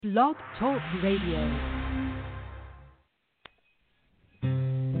Blog Talk Radio.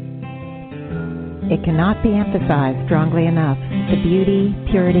 It cannot be emphasized strongly enough, the beauty,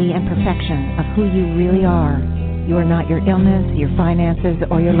 purity, and perfection of who you really are. You are not your illness, your finances,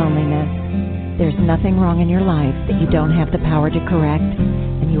 or your loneliness. There's nothing wrong in your life that you don't have the power to correct,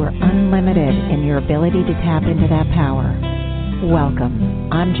 and you are unlimited in your ability to tap into that power.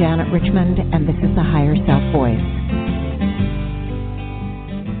 Welcome. I'm Janet Richmond, and this is the Higher Self Voice.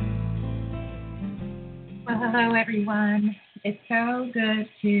 Well, hello, everyone. It's so good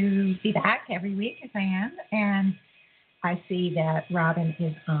to be back every week as I am, and I see that Robin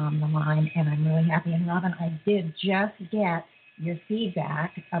is on the line, and I'm really happy. And Robin, I did just get your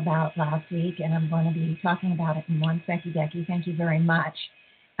feedback about last week, and I'm going to be talking about it in one second, Becky. Thank you very much.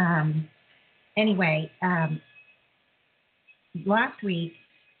 Last week,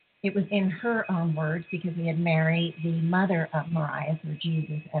 it was in her own words because we had Mary, the mother of Mariah, or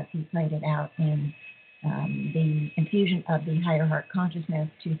Jesus, as he played it out in the infusion of the higher heart consciousness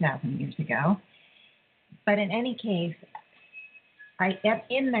 2,000 years ago. But in any case, I'm going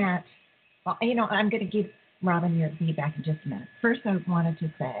to give Robin your feedback in just a minute. First, I wanted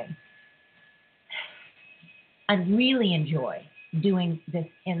to say I really enjoy doing this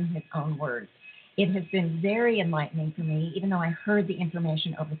in his own words. It has been very enlightening for me, even though I heard the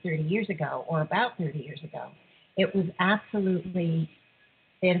information over 30 years ago, or about 30 years ago.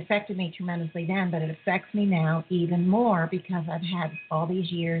 It affected me tremendously then, but it affects me now even more because I've had all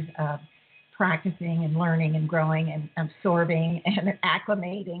these years of practicing and learning and growing and absorbing and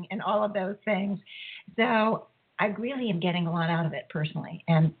acclimating and all of those things. So I really am getting a lot out of it personally,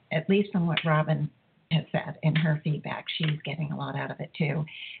 and at least from what Robin has said in her feedback, she's getting a lot out of it too,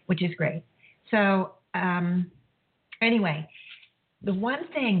 which is great. So anyway, the one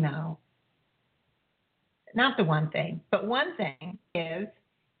thing though, not the one thing, but one thing is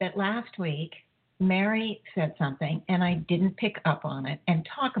that last week Mary said something and I didn't pick up on it and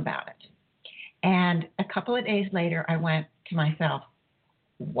talk about it. And a couple of days later, I went to myself,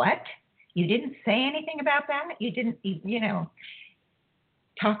 what? You didn't say anything about that? You didn't,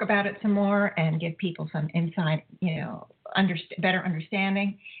 talk about it some more and give people some insight, better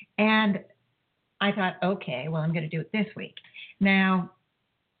understanding. And I thought, okay, well, I'm going to do it this week. Now,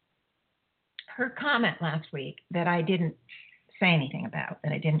 her comment last week that I didn't say anything about,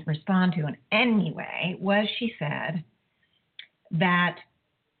 that I didn't respond to in any way, was she said that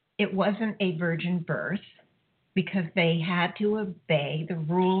it wasn't a virgin birth because they had to obey the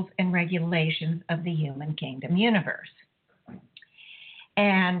rules and regulations of the human kingdom universe.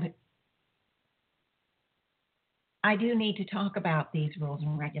 And I do need to talk about these rules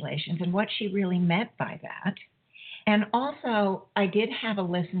and regulations and what she really meant by that. And also, I did have a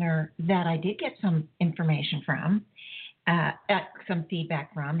listener that I did get some information from, some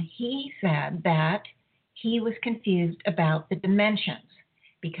feedback from. He said that he was confused about the dimensions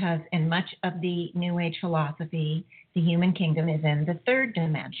because in much of the New Age philosophy, the human kingdom is in the third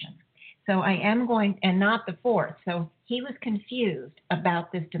dimension. So I am going, and not the fourth. So he was confused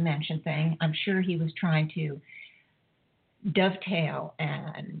about this dimension thing. I'm sure he was trying to dovetail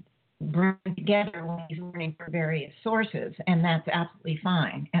and bring together when he's learning from various sources, and that's absolutely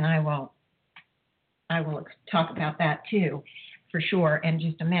fine. And I will talk about that too, for sure, in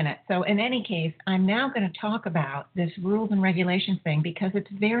just a minute. So in any case, I'm now going to talk about this rules and regulations thing because it's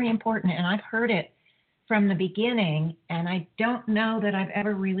very important, and I've heard it from the beginning, and I don't know that I've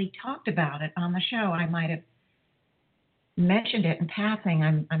ever really talked about it on the show. I might have mentioned it in passing.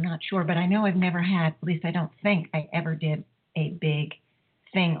 I'm not sure, but I know I've never had, at least I don't think I ever did a big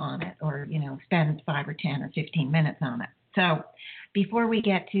thing on it or, spend 5 or 10 or 15 minutes on it. So before we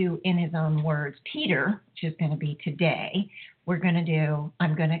get to, in his own words, Peter, which is going to be today, I'm going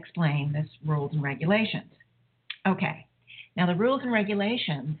to explain this rules and regulations. Okay. Now the rules and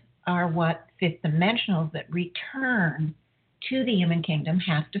regulations are what fifth dimensionals that return to the human kingdom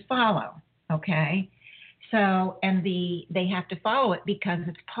have to follow. Okay. So, and they have to follow it because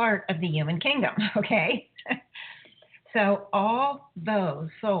it's part of the human kingdom. Okay. So all those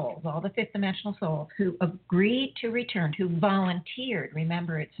souls, all the fifth dimensional souls who agreed to return, who volunteered,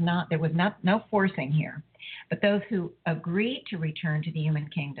 remember there was no forcing here, but those who agreed to return to the human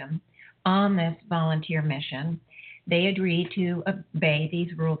kingdom on this volunteer mission, they agreed to obey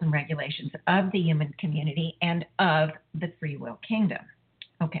these rules and regulations of the human community and of the free will kingdom.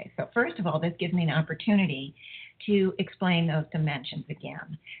 Okay, so first of all, this gives me an opportunity to explain those dimensions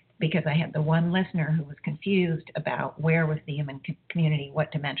again, because I had the one listener who was confused about where was the human community,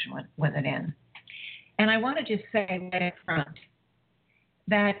 what dimension was it in. And I want to just say right up front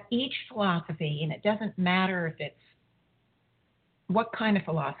that each philosophy, and it doesn't matter if it's what kind of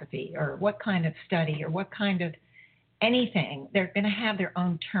philosophy or what kind of study or what kind of anything, they're going to have their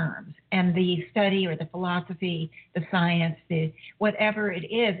own terms. And the study or the philosophy, the science, the whatever it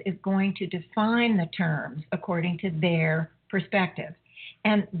is going to define the terms according to their perspective.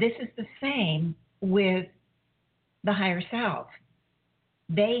 And this is the same with the higher self.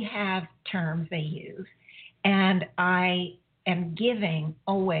 They have terms they use, and I am giving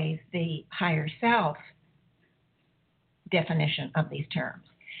always the higher self definition of these terms.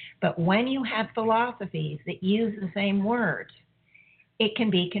 But when you have philosophies that use the same words, it can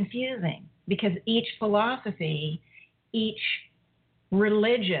be confusing because each philosophy, each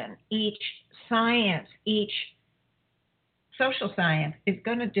religion, each science, each social science is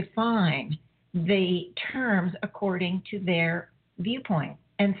going to define the terms according to their viewpoint.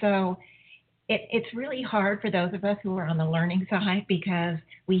 And so it's really hard for those of us who are on the learning side because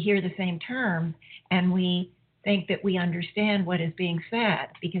we hear the same terms and we think that we understand what is being said,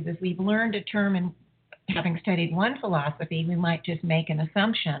 because as we've learned a term and having studied one philosophy, we might just make an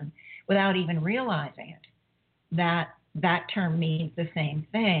assumption without even realizing it that that term means the same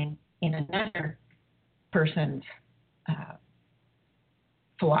thing in another person's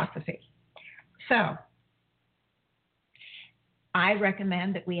philosophy. So I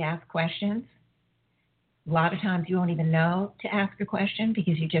recommend that we ask questions. A lot of times you won't even know to ask a question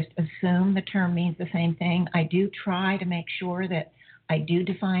because you just assume the term means the same thing. I do try to make sure that I do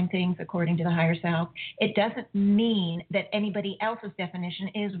define things according to the higher self. It doesn't mean that anybody else's definition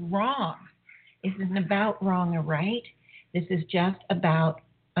is wrong. This isn't about wrong or right. This is just about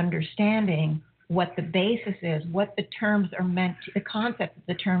understanding what the basis is, what the terms are meant to, the concept that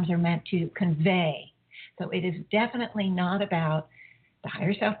the terms are meant to convey. So it is definitely not about the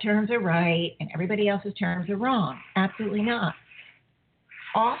higher self terms are right and everybody else's terms are wrong. Absolutely not.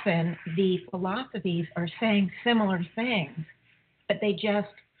 Often the philosophies are saying similar things, but they just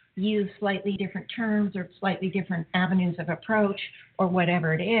use slightly different terms or slightly different avenues of approach or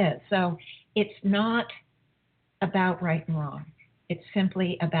whatever it is. So it's not about right and wrong. It's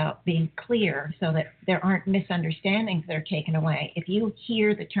simply about being clear so that there aren't misunderstandings that are taken away. If you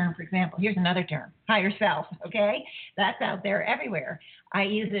hear the term, for example, here's another term, higher self, okay? That's out there everywhere. I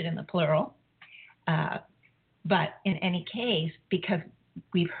use it in the plural. But in any case, because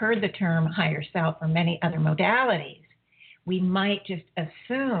we've heard the term higher self from many other modalities, we might just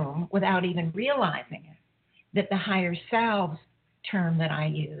assume without even realizing it that the higher self term that I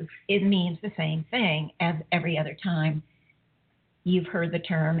use, it means the same thing as every other time you've heard the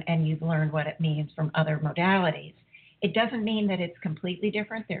term and you've learned what it means from other modalities. It doesn't mean that it's completely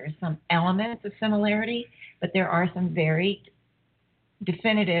different. There are some elements of similarity, but there are some very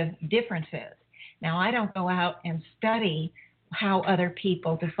definitive differences. Now, I don't go out and study how other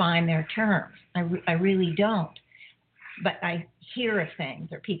people define their terms. I really don't. But I hear of things,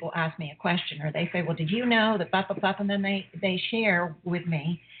 or people ask me a question, or they say, well, did you know that blah, blah, blah, and then they share with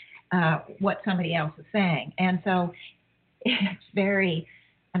me what somebody else is saying. And so it's very,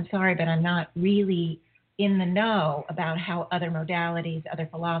 I'm sorry, but I'm not really in the know about how other modalities, other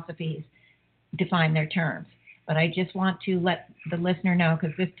philosophies define their terms. But I just want to let the listener know,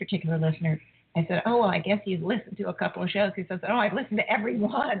 because this particular listener, I said, oh, well, I guess you've listened to a couple of shows. He says, oh, I've listened to every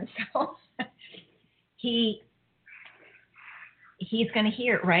one. So he's going to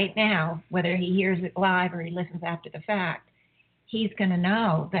hear it right now, whether he hears it live or he listens after the fact. He's going to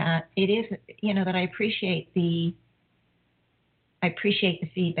know that it is, that I appreciate the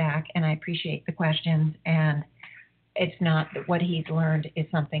feedback and I appreciate the questions, and it's not that what he's learned is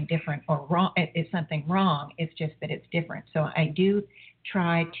something different or wrong. It's something wrong. It's just that it's different. So I do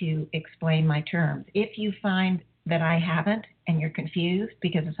try to explain my terms. If you find that I haven't and you're confused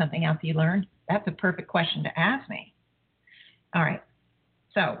because of something else you learned, that's a perfect question to ask me. All right.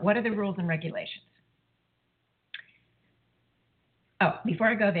 So what are the rules and regulations? Oh, before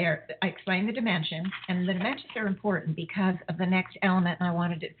I go there, I explained the dimensions, and the dimensions are important because of the next element, and I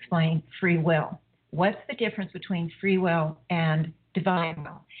wanted to explain free will. What's the difference between free will and divine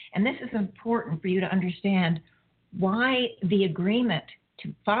will? And this is important for you to understand why the agreement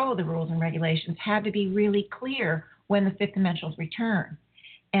to follow the rules and regulations had to be really clear when the fifth dimensionals return.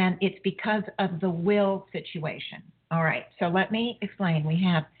 And it's because of the will situation. All right, so let me explain.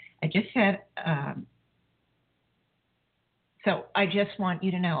 I just said, so I just want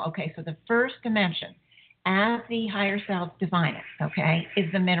you to know, okay, so the first dimension, as the higher selves define it, okay, is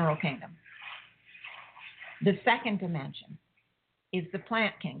the mineral kingdom. The second dimension is the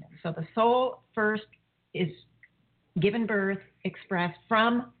plant kingdom. So the soul first is given birth, expressed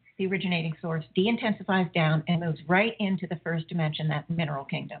from the originating source, de-intensifies down and moves right into the first dimension, that mineral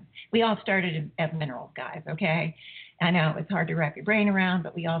kingdom. We all started as minerals, guys, okay? I know it's hard to wrap your brain around,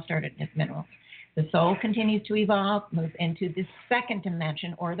 but we all started as minerals. The soul continues to evolve, moves into the second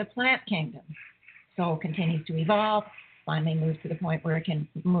dimension, or the plant kingdom. Soul continues to evolve, finally moves to the point where it can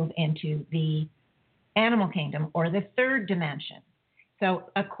move into the animal kingdom, or the third dimension. So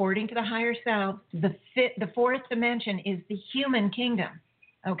according to the higher self, the fourth dimension is the human kingdom,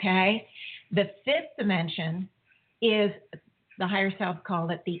 okay? The fifth dimension is, the higher self called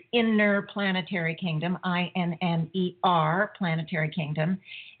it the inner planetary kingdom, INNER, planetary kingdom.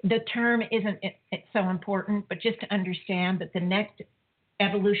 The term isn't it's so important, but just to understand that the next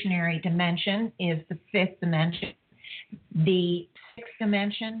evolutionary dimension is the fifth dimension. The sixth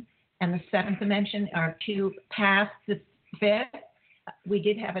dimension and the seventh dimension are two past the fifth. We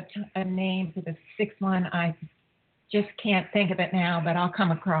did have a name for the sixth one. I just can't think of it now, but I'll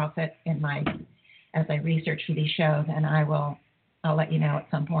come across it as I research for these shows, and I'll let you know at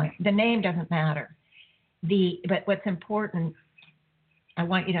some point. The name doesn't matter. But what's important, I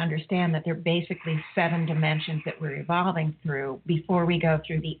want you to understand that there are basically 7 dimensions that we're evolving through before we go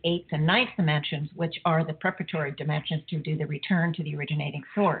through the 8th and 9th dimensions, which are the preparatory dimensions to do the return to the originating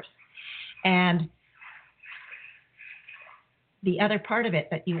source. And the other part of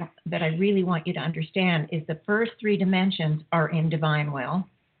it that I really want you to understand is the first 3 dimensions are in divine will.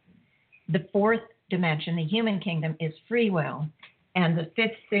 The 4th dimension, the human kingdom, is free will. And the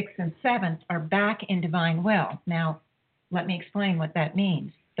 5th, 6th, and 7th are back in divine will. Now, let me explain what that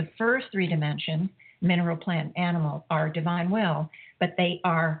means. The first 3 dimensions, mineral, plant, animal, are divine will, but they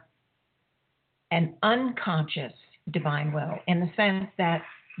are an unconscious divine will in the sense that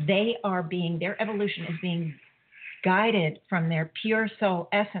their evolution is being guided from their pure soul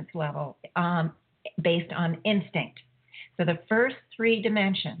essence level based on instinct. So the first 3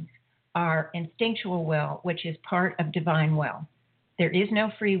 dimensions are instinctual will, which is part of divine will. There is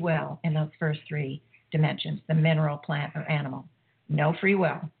no free will in those first 3 dimensions, the mineral, plant, or animal. No free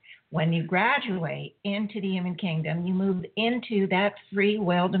will. When you graduate into the human kingdom, you move into that free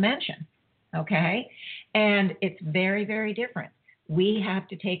will dimension, okay? And it's very, very different. We have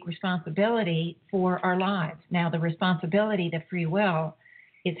to take responsibility for our lives. Now, the responsibility, the free will,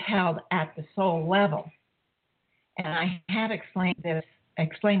 is held at the soul level. And I have explained it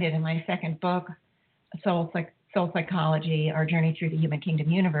in my second book, Soul Psychology, Our Journey Through the Human Kingdom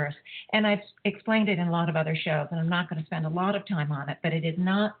Universe. And I've explained it in a lot of other shows, and I'm not going to spend a lot of time on it, but it is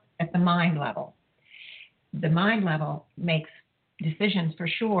not at the mind level. The mind level makes decisions for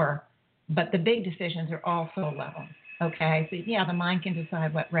sure, but the big decisions are all soul level. Okay, so yeah, the mind can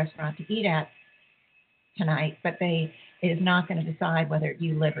decide what restaurant to eat at tonight, but it is not going to decide whether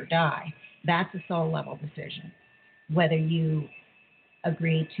you live or die. That's a soul level decision. Whether you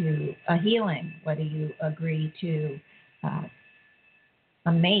agree to a healing, whether you agree to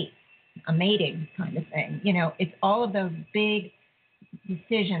a mating kind of thing. It's all of those big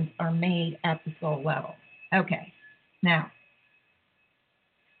decisions are made at the soul level. Okay, now,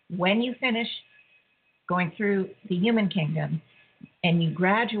 when you finish going through the human kingdom, and you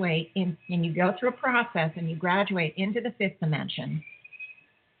graduate and you go through a process and you graduate into the 5th dimension,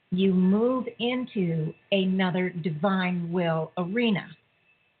 you move into another divine will arena.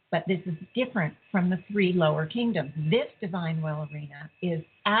 But this is different from the 3 lower kingdoms. This divine will arena is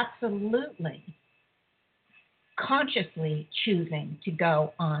absolutely consciously choosing to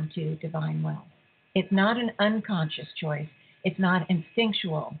go on to divine will. It's not an unconscious choice. It's not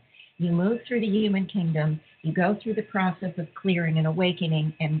instinctual. You move through the human kingdom, you go through the process of clearing and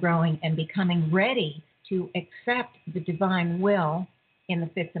awakening and growing and becoming ready to accept the divine will in the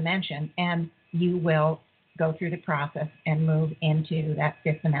 5th dimension, and you will go through the process and move into that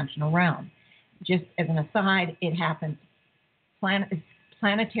 5th dimensional realm. Just as an aside, it happens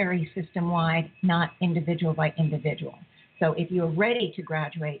planetary system-wide, not individual by individual. So if you're ready to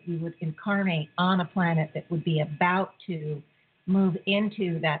graduate, you would incarnate on a planet that would be about to move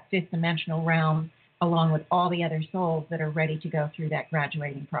into that 5th dimensional realm along with all the other souls that are ready to go through that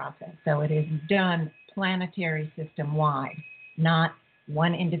graduating process. So it is done planetary system wide, not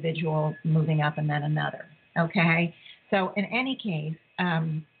one individual moving up and then another. Okay? So in any case,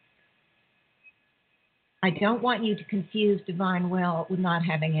 I don't want you to confuse divine will with not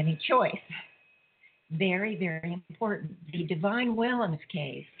having any choice. Very, very important. The divine will in this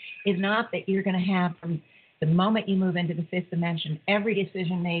case is not that you're going to have from the moment you move into the 5th dimension, every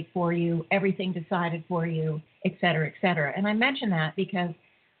decision made for you, everything decided for you, et cetera, et cetera. And I mention that because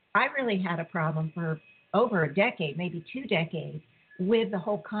I really had a problem for over a decade, maybe 2 decades, with the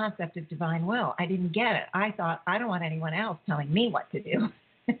whole concept of divine will. I didn't get it. I thought, I don't want anyone else telling me what to do.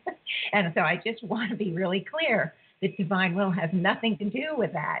 And so I just want to be really clear that divine will has nothing to do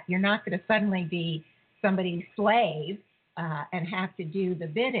with that. You're not going to suddenly be somebody's slave and have to do the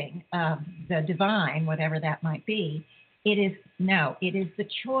bidding of the divine, whatever that might be. It is the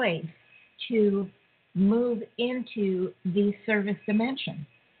choice to move into the service dimension.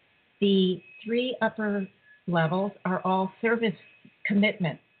 The 3 upper levels are all service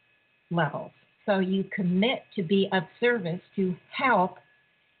commitment levels. So you commit to be of service to help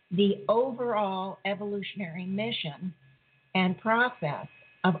the overall evolutionary mission and process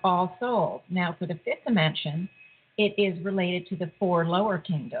of all souls. Now, for the 5th dimension, it is related to the 4 lower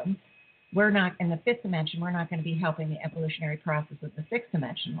kingdoms. We're not, in the 5th dimension, we're not going to be helping the evolutionary process of the 6th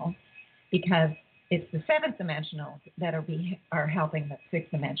dimensional, because it's the 7th dimensionals that are helping the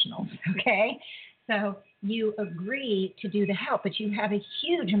 6th dimensionals, okay? So you agree to do the help, but you have a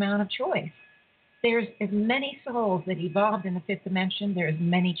huge amount of choice. There's as many souls that evolved in the 5th dimension, there's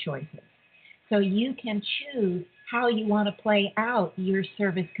many choices. So you can choose how you want to play out your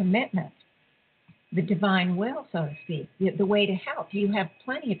service commitment, the divine will, so to speak, the way to help. You have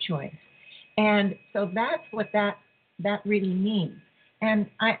plenty of choice. And so that's what that really means. And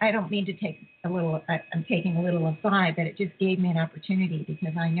I don't mean to take I'm taking a little aside, but it just gave me an opportunity,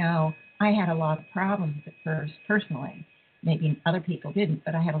 because I know I had a lot of problems at first personally. Maybe other people didn't,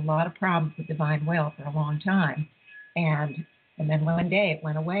 but I had a lot of problems with divine will for a long time. And then one day it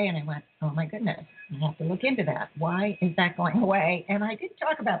went away, and I went, oh my goodness, I have to look into that. Why is that going away? And I did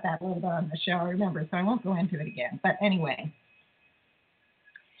talk about that a little bit on the show, I remember, so I won't go into it again. But anyway,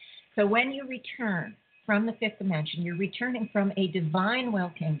 so when you return from the 5th dimension, you're returning from a divine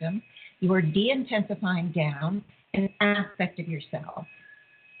will kingdom. You are de-intensifying down an aspect of yourself.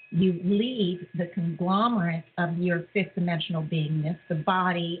 You leave the conglomerate of your 5th dimensional beingness, the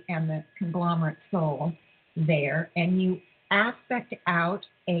body and the conglomerate soul there, and you aspect out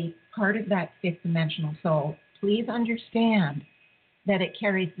a part of that 5th dimensional soul. Please understand that it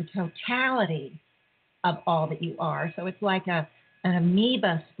carries the totality of all that you are. So it's like an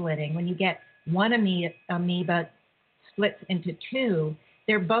amoeba splitting. When you get one amoeba splits into 2,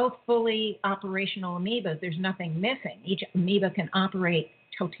 they're both fully operational amoebas. There's nothing missing. Each amoeba can operate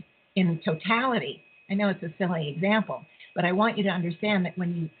in totality. I know it's a silly example, but I want you to understand that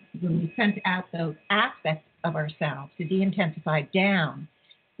when we sent out those aspects of ourselves to de-intensify down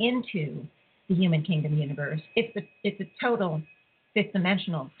into the human kingdom universe, it's a total 5th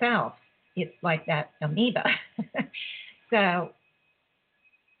dimensional self. It's like that amoeba. So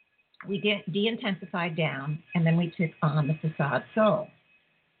we de-intensified down, and then we took on the facade soul.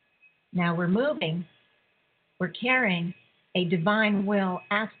 Now we're carrying a divine will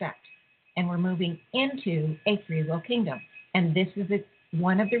aspect, and we're moving into a free will kingdom. And this is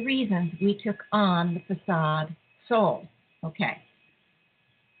one of the reasons we took on the facade soul. Okay.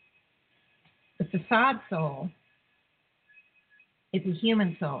 The facade soul is a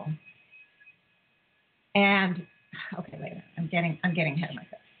human soul. And, okay, wait a minute. I'm getting ahead of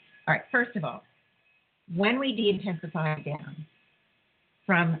myself. All right, first of all, when we de-intensify down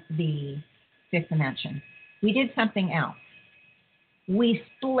from the 5th dimension, we did something else. We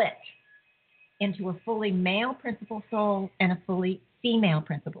split into a fully male principal soul and a fully female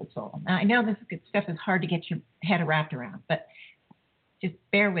principal soul. Now, I know this stuff is hard to get your head wrapped around, but just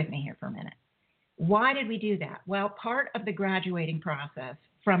bear with me here for a minute. Why did we do that? Well, part of the graduating process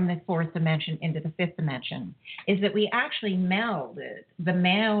from the 4th dimension into the 5th dimension is that we actually melded the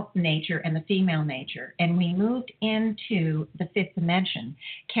male nature and the female nature, and we moved into the 5th dimension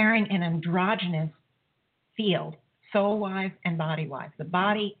carrying an androgynous field, soul-wise and body-wise. The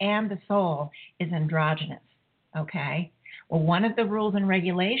body and the soul is androgynous, okay? Well, one of the rules and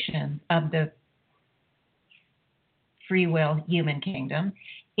regulations of the free will human kingdom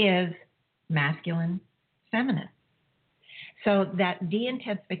is masculine, feminine. So that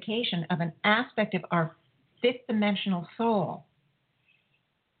de-intensification of an aspect of our 5th dimensional soul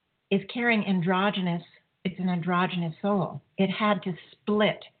is carrying androgynous, it's an androgynous soul. It had to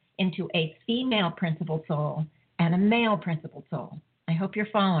split into a female principal soul and a male principal soul. I hope you're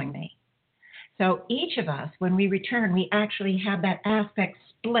following me. So each of us, when we return, we actually have that aspect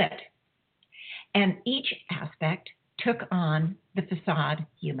split. And each aspect took on the facade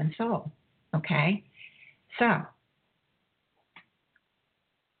human soul. Okay? So,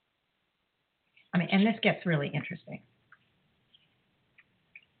 and this gets really interesting.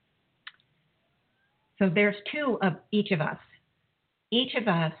 So there's 2 of each of us. Each of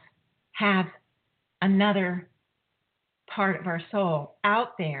us has another part of our soul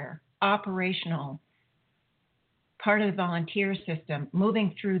out there, operational, part of the volunteer system,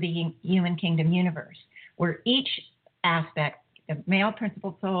 moving through the human kingdom universe, where each aspect the male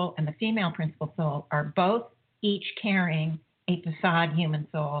principal soul and the female principal soul are both each carrying a facade human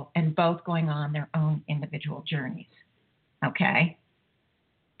soul and both going on their own individual journeys. Okay?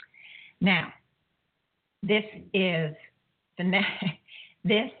 Now, this is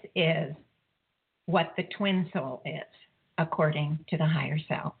what the twin soul is, according to the higher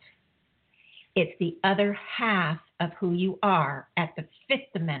self. It's the other half of who you are at the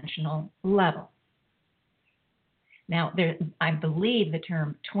fifth dimensional level. Now, I believe the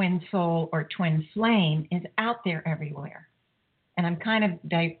term twin soul or twin flame is out there everywhere. And I'm kind of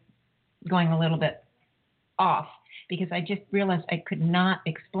going a little bit off because I just realized I could not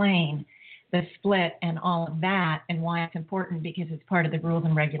explain the split and all of that and why it's important, because it's part of the rules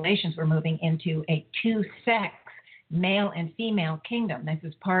and regulations. We're moving into a two-sex male and female kingdom. This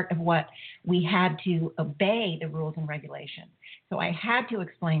is part of what we had to obey, the rules and regulations. So I had to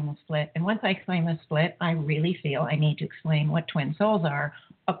explain the split. And once I explain the split, I really feel I need to explain what twin souls are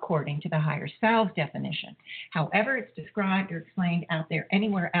according to the higher selves definition. However it's described or explained out there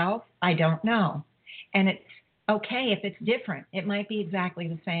anywhere else, I don't know. And it's okay if it's different. It might be exactly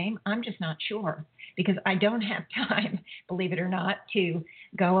the same. I'm just not sure because I don't have time, believe it or not, to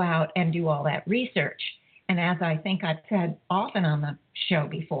go out and do all that research. And as I think I've said often on the show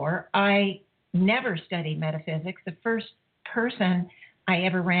before, I never studied metaphysics. The first person I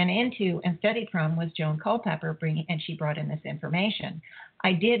ever ran into and studied from was Joan Culpepper, and she brought in this information.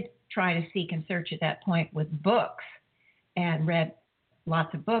 I did try to seek and search at that point with books and read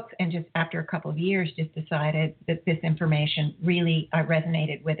lots of books, and just after a couple of years just decided that this information really, I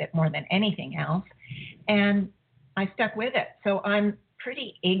resonated with it more than anything else, and I stuck with it. So I'm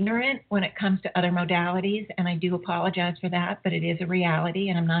pretty ignorant when it comes to other modalities, and I do apologize for that, but it is a reality,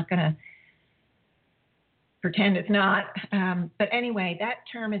 and I'm not going to pretend it's not. But anyway, that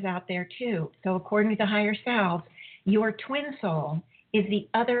term is out there too. So according to the higher self, your twin soul is the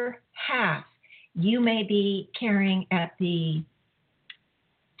other half. You may be carrying at the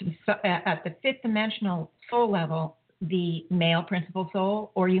fifth dimensional soul level the male principal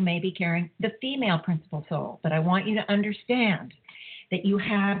soul, or you may be carrying the female principal soul. But I want you to understand that you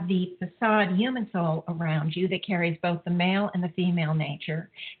have the facade human soul around you that carries both the male and the female nature,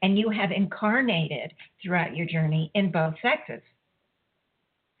 and you have incarnated throughout your journey in both sexes.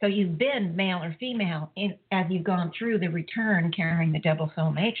 So you've been male or female as you've gone through the return carrying the double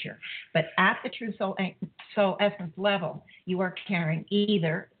soul nature. But at the true soul essence level, you are carrying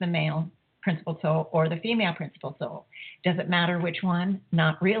either the male principal soul or the female principal soul. Does it matter which one?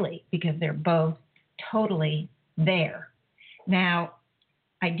 Not really, because they're both totally there. Now,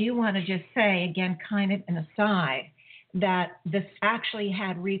 I do want to just say, again, kind of an aside, that this actually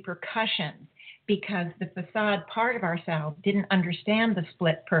had repercussions because the facade part of ourselves didn't understand the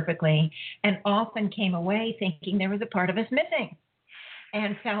split perfectly and often came away thinking there was a part of us missing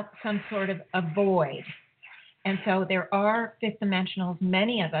and felt some sort of a void. And so there are fifth dimensionals,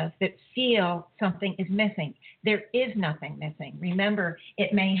 many of us, that feel something is missing. There is nothing missing. Remember,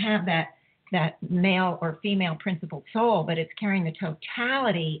 it may have that male or female principal soul, but it's carrying the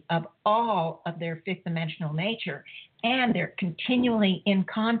totality of all of their fifth dimensional nature, and they're continually in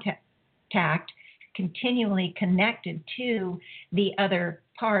contact, continually connected to the other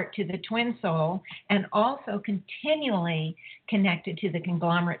part, to the twin soul, and also continually connected to the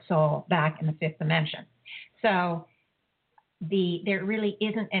conglomerate soul back in the fifth dimension. So there really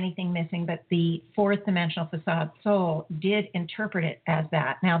isn't anything missing, but the fourth dimensional facade soul did interpret it as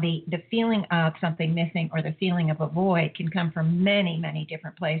that. Now, the feeling of something missing or the feeling of a void can come from many, many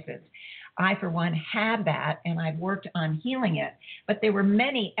different places. I, for one, had that, and I've worked on healing it. But there were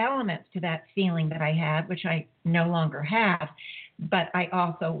many elements to that feeling that I had, which I no longer have. But I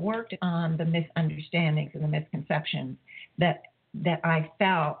also worked on the misunderstandings and the misconceptions that I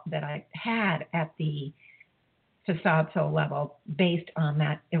felt that I had at the facade soul level based on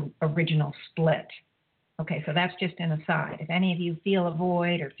that original split. Okay, so that's just an aside. If any of you feel a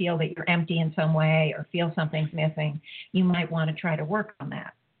void or feel that you're empty in some way or feel something's missing, you might want to try to work on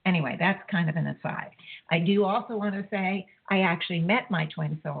that. Anyway, that's kind of an aside. I do also want to say I actually met my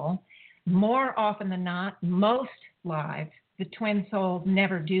twin soul. More often than not, most lives, the twin souls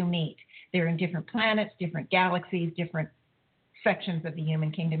never do meet. They're in different planets, different galaxies, different sections of the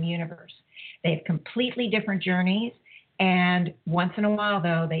human kingdom universe. They have completely different journeys, and once in a while,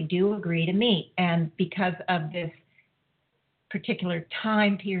 though, they do agree to meet. And because of this particular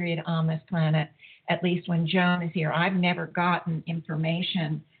time period on this planet, at least when Joan is here, I've never gotten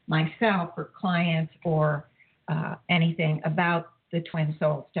information myself for clients or anything about the twin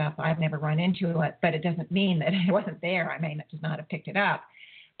soul stuff. I've never run into it, but it doesn't mean that it wasn't there. I may just not have picked it up.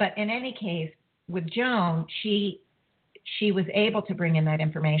 But in any case, with Joan, she she was able to bring in that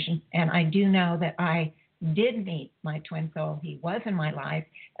information. And I do know that I did meet my twin soul. He was in my life.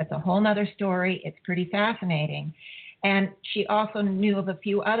 That's a whole nother story. It's pretty fascinating. And she also knew of a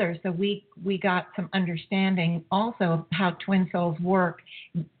few others. So we got some understanding also of how twin souls work.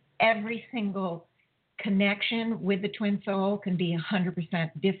 Every single connection with the twin soul can be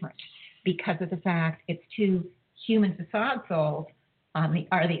 100% different because of the fact it's two human facade souls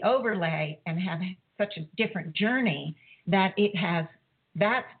are the overlay and have such a different journey that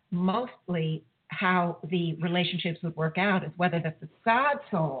that's mostly how the relationships would work out, is whether the facade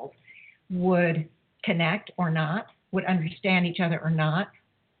souls would connect or not, would understand each other or not,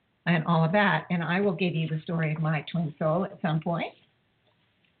 and all of that. And I will give you the story of my twin soul at some point,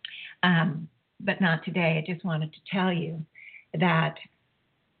 but not today. I just wanted to tell you that,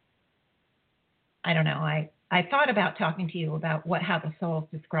 I don't know, I thought about talking to you about how the souls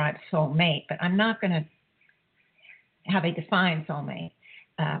describe soulmate, but I'm not going to how they define soulmate,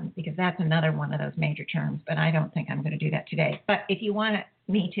 because that's another one of those major terms, but I don't think I'm going to do that today. But if you want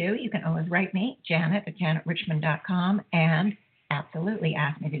me to, you can always write me, janet@janetrichmond.com, and absolutely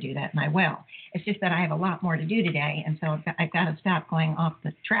ask me to do that, and I will. It's just that I have a lot more to do today, and so I've got to stop going off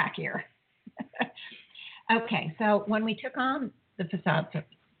the track here. Okay, so when we took on the facade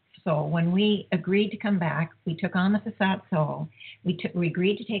soul, when we agreed to come back, we took on the facade soul. We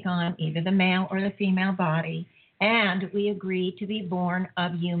agreed to take on either the male or the female body, and we agreed to be born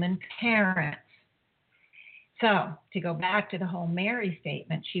of human parents. So to go back to the whole Mary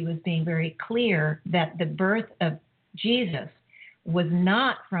statement, she was being very clear that the birth of Jesus was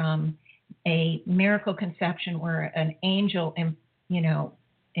not from a miracle conception where an angel,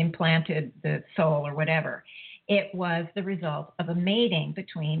 implanted the soul or whatever. It was the result of a mating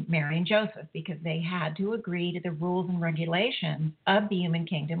between Mary and Joseph, because they had to agree to the rules and regulations of the human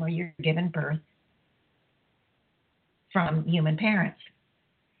kingdom where you're given birth from human parents.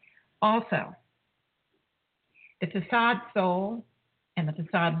 Also, the facade soul and the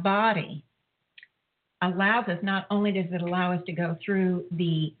facade body allows us, not only does it allow us to go through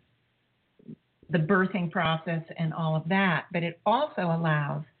the birthing process and all of that, but it also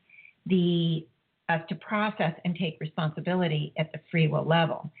allows us to process and take responsibility at the free will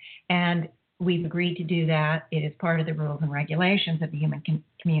level. And we've agreed to do that. It is part of the rules and regulations of the human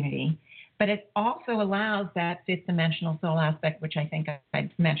community. But it also allows that fifth dimensional soul aspect, which I think I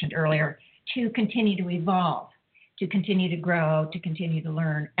mentioned earlier, to continue to evolve, to continue to grow, to continue to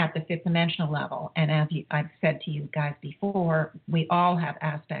learn at the fifth dimensional level. And as I've said to you guys before, we all have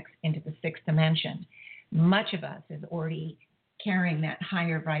aspects into the sixth dimension. Much of us is already carrying that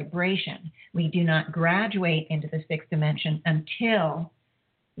higher vibration. We do not graduate into the sixth dimension until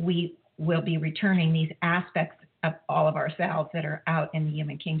we will be returning. These aspects of all of ourselves that are out in the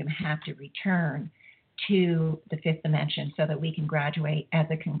human kingdom have to return to the fifth dimension so that we can graduate as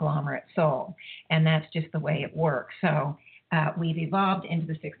a conglomerate soul. And that's just the way it works. So we've evolved into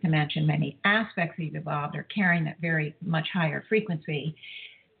the sixth dimension. Many aspects we've evolved are carrying that very much higher frequency,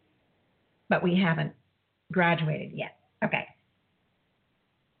 but we haven't graduated yet. Okay.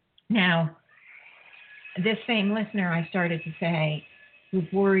 Now, this same listener, I started to say, was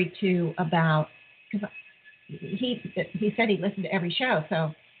worried too about, because he said he listened to every show.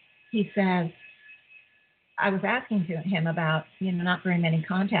 So he says, I was asking to him about, not very many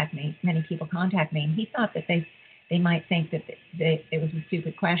people contact me. And he thought that they might think that it was a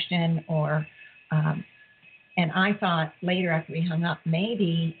stupid question, or, and I thought later after we hung up,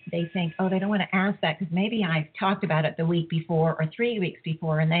 maybe they think, they don't want to ask that because maybe I talked about it the week before or 3 weeks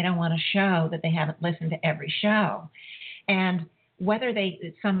before, and they don't want to show that they haven't listened to every show. And whether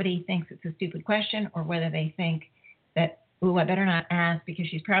somebody thinks it's a stupid question, or whether they think that, I better not ask because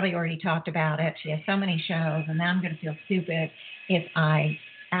she's probably already talked about it. She has so many shows, and now I'm going to feel stupid if I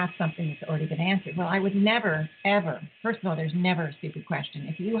ask something that's already been answered. Well, I would never, ever. First of all, there's never a stupid question.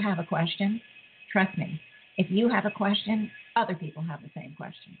 If you have a question, trust me, if you have a question, other people have the same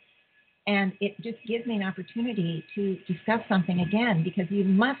question. And it just gives me an opportunity to discuss something again, because you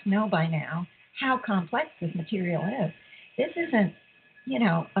must know by now how complex this material is. This isn't,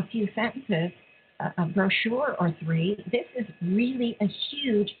 a few sentences, a brochure or 3. This is really a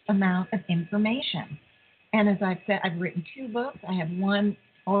huge amount of information. And as I've said, I've written 2 books. I have 1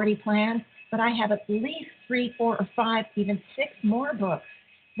 already planned, but I have at least 3, 4, or 5, even 6 more books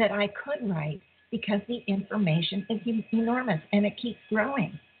that I could write, because the information is enormous and it keeps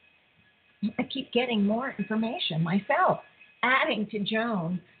growing. I keep getting more information myself, adding to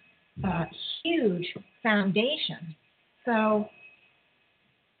Joan's huge foundation. So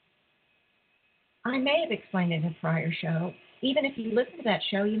I may have explained it in a prior show, even if you listen to that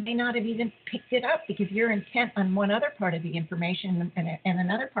show, you may not have even picked it up because you're intent on one other part of the information, and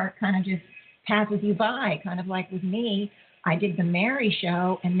another part kind of just passes you by, kind of like with me. I did the Mary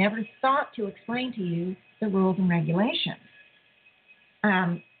show and never thought to explain to you the rules and regulations.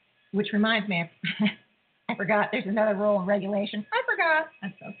 Which reminds me, I forgot there's another rule and regulation. I forgot.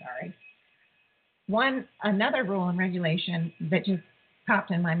 I'm so sorry. Another rule and regulation that just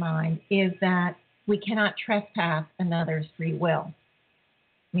popped in my mind is that we cannot trespass another's free will.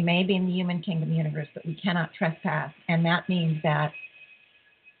 We may be in the human kingdom universe, but we cannot trespass. And that means that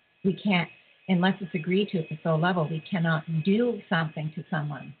we can't, unless it's agreed to at the soul level, we cannot do something to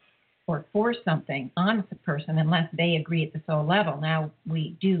someone or force something on the person unless they agree at the soul level. Now,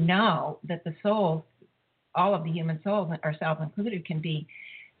 we do know that the souls, all of the human souls, ourselves included, can be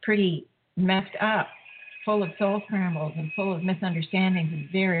pretty messed up, full of soul scrambles and full of misunderstandings and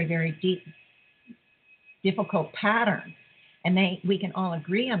very, very deep, difficult patterns. And we can all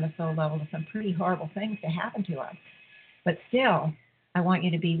agree on the soul level to some pretty horrible things to happen to us. But still, I want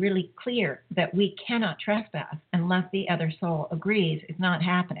you to be really clear that we cannot trespass unless the other soul agrees. It's not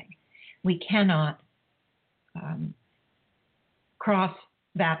happening. We cannot cross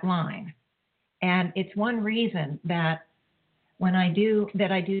that line. And it's one reason that when I do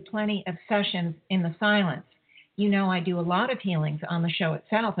plenty of sessions in the silence, I do a lot of healings on the show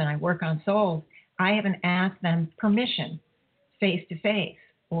itself, and I work on souls. I haven't asked them permission face to face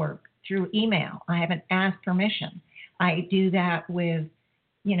or through email. I haven't asked permission. I do that with,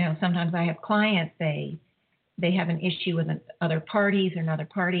 sometimes I have clients, they have an issue with other parties or another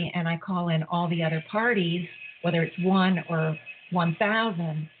party, and I call in all the other parties, whether it's 1 or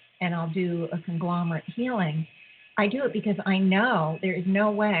 1,000, and I'll do a conglomerate healing. I do it because I know there is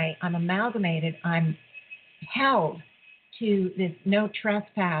no way I'm amalgamated, I'm held to this no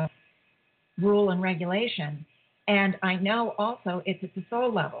trespass rule and regulation, and I know also it's at the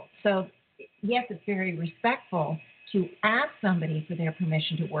soul level. So, yes, it's very respectful to ask somebody for their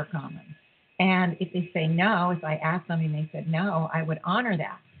permission to work on them. And if they say no, if I asked somebody and they said no, I would honor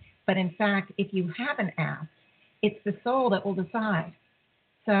that. But in fact, if you haven't asked, it's the soul that will decide.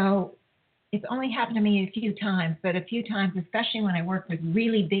 So it's only happened to me a few times, but a few times, especially when I work with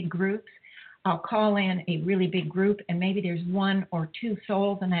really big groups, I'll call in a really big group, and maybe there's 1 or 2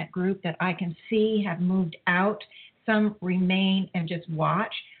 souls in that group that I can see have moved out. Some remain and just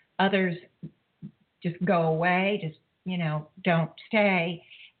watch. Others just go away, just, don't stay.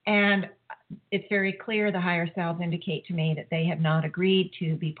 And it's very clear the higher selves indicate to me that they have not agreed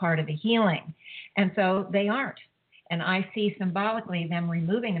to be part of the healing. And so they aren't. And I see symbolically them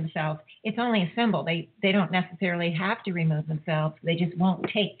removing themselves. It's only a symbol. They don't necessarily have to remove themselves. They just won't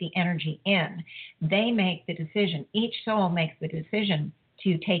take the energy in. They make the decision. Each soul makes the decision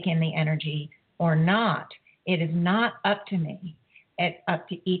to take in the energy or not. It is not up to me. It's up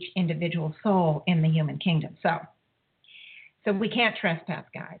to each individual soul in the human kingdom. So we can't trespass,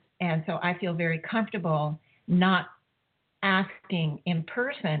 guys. And so I feel very comfortable not asking in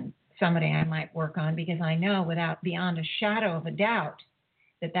person somebody I might work on, because I know beyond a shadow of a doubt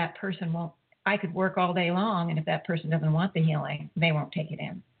that person won't. I could work all day long, and if that person doesn't want the healing, they won't take it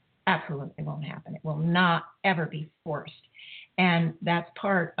in. Absolutely won't happen. It will not ever be forced. And that's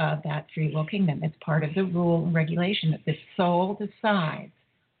part of that free will kingdom. It's part of the rule and regulation that the soul decides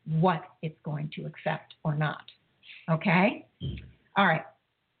what it's going to accept or not. Okay? All right.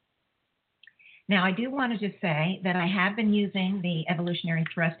 Now, I do want to just say that I have been using the evolutionary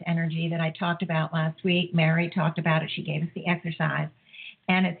thrust energy that I talked about last week. Mary talked about it. She gave us the exercise.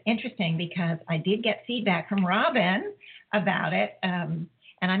 And it's interesting because I did get feedback from Robin about it. And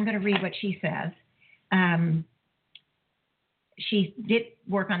I'm going to read what she says. She did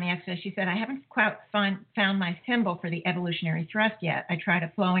work on the exercise. She said, I haven't quite found my symbol for the evolutionary thrust yet. I tried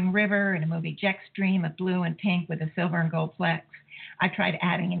a flowing river and a moving jet stream of blue and pink with a silver and gold flecks. I tried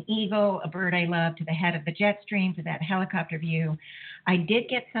adding an eagle, a bird I love, to the head of the jet stream, to that helicopter view. I did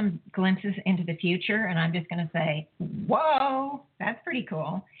get some glimpses into the future, and I'm just going to say, whoa, that's pretty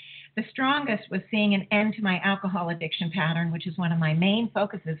cool. The strongest was seeing an end to my alcohol addiction pattern, which is one of my main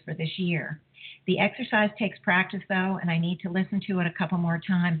focuses for this year. The exercise takes practice, though, and I need to listen to it a couple more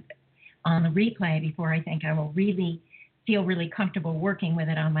times on the replay before I think I will really feel really comfortable working with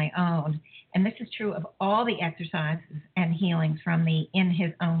it on my own. And this is true of all the exercises and healings from the In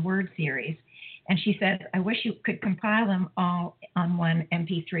His Own Word series. And she says, I wish you could compile them all on one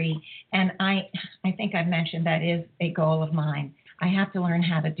MP3. And I think I've mentioned that is a goal of mine. I have to learn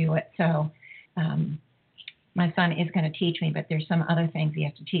how to do it. So my son is going to teach me, but there's some other things he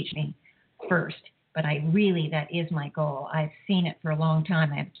has to teach me first. But that is my goal. I've seen it for a long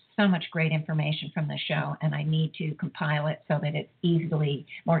time. I have so much great information from the show, and I need to compile it so that it's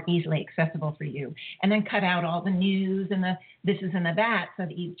more easily accessible for you. And then cut out all the news and the thises and the that so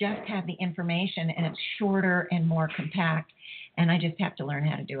that you just have the information and it's shorter and more compact. And I just have to learn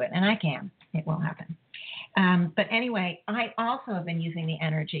how to do it. And I can. It will happen. But anyway, I also have been using the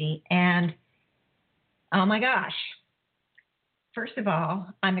energy, and oh my gosh. First of all,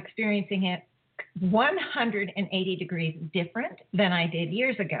 I'm experiencing it 180 degrees different than I did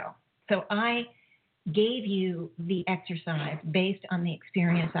years ago. So I gave you the exercise based on the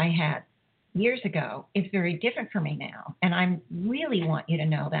experience I had years ago. It's very different for me now. And I really want you to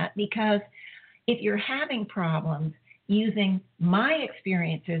know that, because if you're having problems using my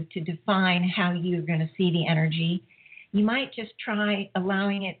experiences to define how you're going to see the energy, you might just try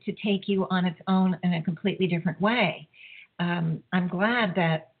allowing it to take you on its own in a completely different way. I'm glad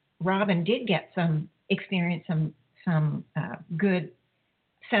that Robin did get some experience, some good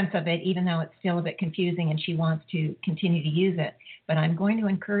sense of it, even though it's still a bit confusing and she wants to continue to use it. But I'm going to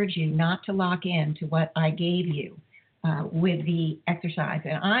encourage you not to lock in to what I gave you with the exercise.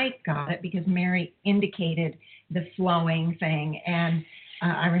 And I got it because Mary indicated the flowing thing. And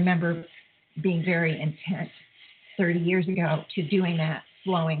I remember being very intent 30 years ago to doing that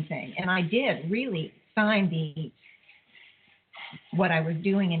flowing thing. And I did really find what I was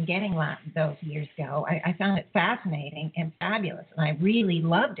doing and getting those years ago. I found it fascinating and fabulous, and I really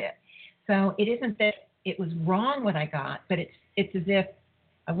loved it. So it isn't that it was wrong what I got, but it's as if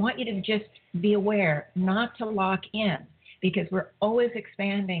I want you to just be aware not to lock in, because we're always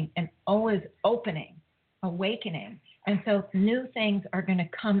expanding and always opening, awakening. And so new things are going to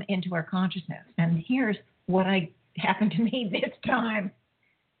come into our consciousness. And here's what happened to me this time.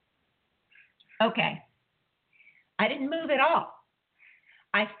 Okay. I didn't move at all.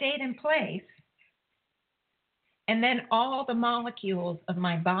 I stayed in place, and then all the molecules of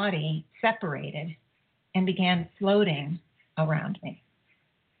my body separated and began floating around me.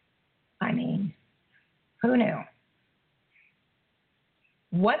 I mean, who knew?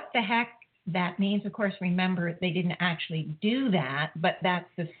 What the heck that means, of course, remember, they didn't actually do that, but that's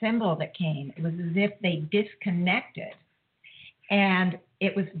the symbol that came. It was as if they disconnected. And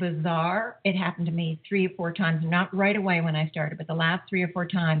it was bizarre. It happened to me 3 or 4 times, not right away when I started, but the last 3 or 4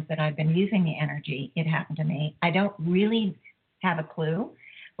 times that I've been using the energy, it happened to me. I don't really have a clue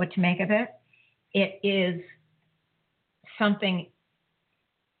what to make of it. It is something,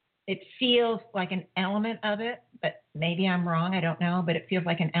 it feels like an element of it, but maybe I'm wrong, I don't know, but it feels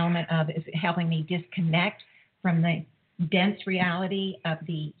like an element of it is helping me disconnect from the dense reality of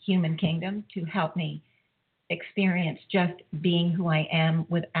the human kingdom to help me experience just being who I am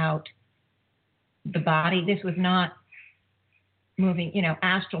without the body. This was not moving,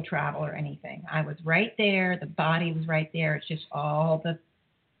 astral travel or anything. I was right there. The body was right there. It's just all the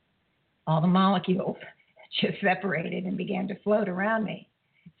molecules just separated and began to float around me.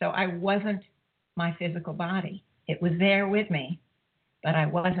 So I wasn't my physical body. It was there with me, but I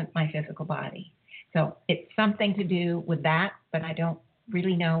wasn't my physical body. So it's something to do with that, but I don't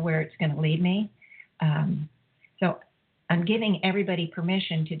really know where it's going to lead me. So I'm giving everybody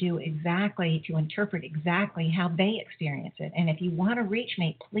permission to interpret exactly how they experience it. And if you want to reach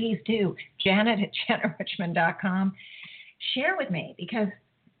me, please do. Janet@JanetRichmond.com. Share with me, because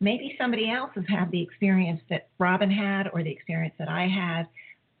maybe somebody else has had the experience that Robin had or the experience that I had.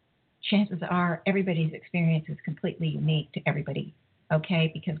 Chances are everybody's experience is completely unique to everybody, okay?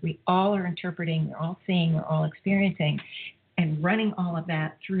 Because we all are interpreting, we're all seeing, we're all experiencing, and running all of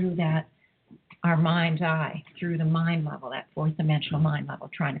that through our mind's eye, through the mind level, that 4th dimensional mind level,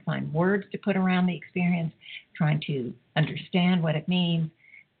 trying to find words to put around the experience, trying to understand what it means,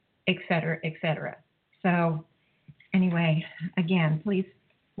 et cetera, et cetera. So anyway, again, please,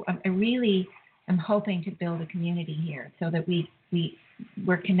 I really am hoping to build a community here so that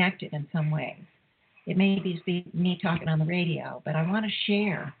we're connected in some ways. It may just be me talking on the radio, but I want to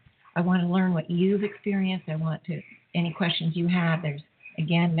share. I want to learn what you've experienced. Any questions you have, there's,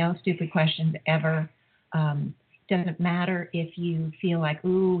 again, no stupid questions ever. Doesn't matter if you feel like,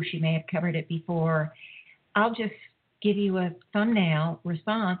 ooh, she may have covered it before. I'll just give you a thumbnail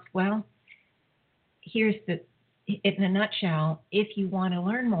response. Well, here's in a nutshell. If you want to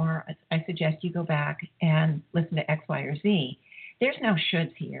learn more, I suggest you go back and listen to X, Y, or Z. There's no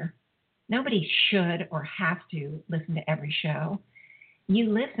shoulds here. Nobody should or has to listen to every show. You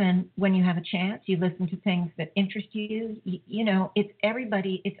listen when you have a chance. You listen to things that interest you. It's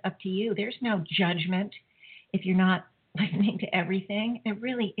everybody. It's up to you. There's no judgment if you're not listening to everything. There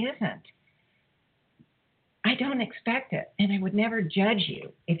really isn't. I don't expect it, and I would never judge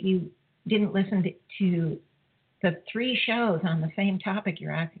you if you didn't listen to the 3 shows on the same topic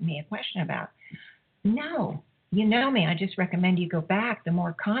you're asking me a question about. No, you know me. I just recommend you go back. The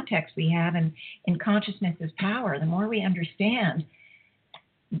more context we have in consciousness is power, the more we understand,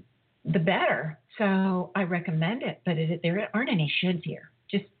 the better. So I recommend it, but there aren't any shoulds here.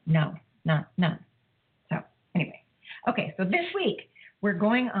 Just none. So anyway, okay, so this week we're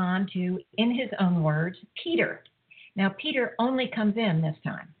going on to, in his own words, Peter. Now, Peter only comes in this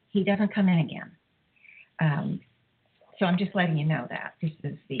time. He doesn't come in again. So I'm just letting you know that. This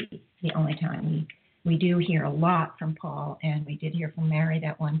is the only time. We do hear a lot from Paul, and we did hear from Mary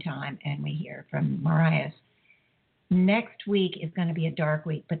that one time, and we hear from Marias. Next week is going to be a dark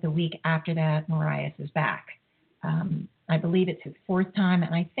week, but the week after that, Marias is back. I believe it's his 4th time,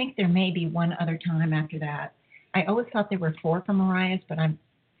 and I think there may be one other time after that. I always thought there were 4 from Marias, but I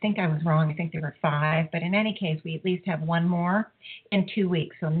think I was wrong. I think there were 5. But in any case, we at least have one more in 2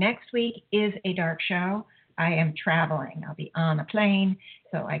 weeks. So next week is a dark show. I am traveling. I'll be on a plane,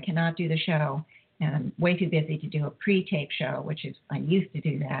 so I cannot do the show. And I'm way too busy to do a pre-tape show, which is, I used to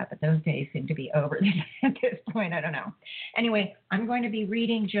do that, but those days seem to be over at this point. I don't know. Anyway, I'm going to be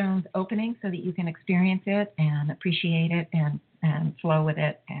reading Joan's opening so that you can experience it and appreciate it and flow with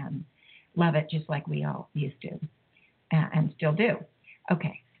it and love it just like we all used to and still do.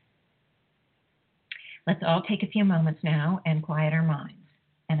 Okay. Let's all take a few moments now and quiet our minds.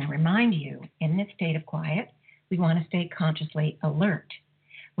 And I remind you, in this state of quiet, we want to stay consciously alert.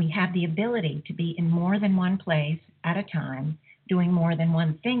 We have the ability to be in more than one place at a time, doing more than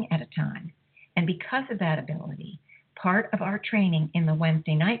one thing at a time. And because of that ability, part of our training in the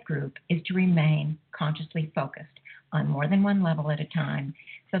Wednesday night group is to remain consciously focused on more than one level at a time,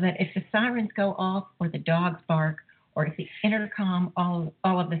 so that if the sirens go off or the dogs bark or if the intercom all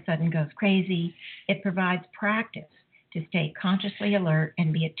of a sudden goes crazy, it provides practice to stay consciously alert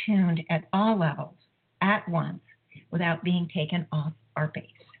and be attuned at all levels at once without being taken off our base.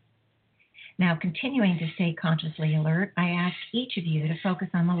 Now, continuing to stay consciously alert, I ask each of you to focus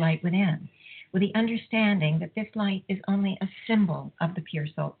on the light within, with the understanding that this light is only a symbol of the pure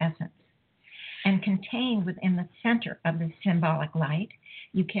soul essence. And contained within the center of this symbolic light,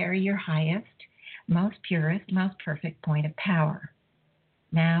 you carry your highest, most purest, most perfect point of power.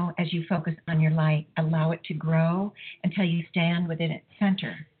 Now, as you focus on your light, allow it to grow until you stand within its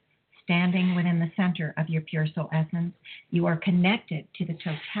center. Standing within the center of your pure soul essence, you are connected to the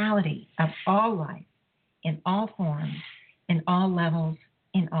totality of all life, in all forms, in all levels,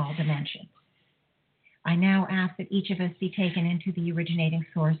 in all dimensions. I now ask that each of us be taken into the originating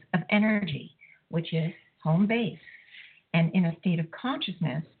source of energy, which is home base. And in a state of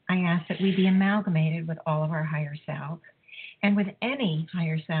consciousness, I ask that we be amalgamated with all of our higher selves and with any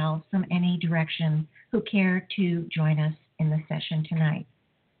higher selves from any direction who care to join us in the session tonight.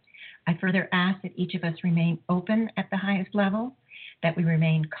 I further ask that each of us remain open at the highest level, that we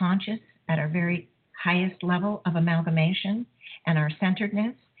remain conscious at our very highest level of amalgamation and our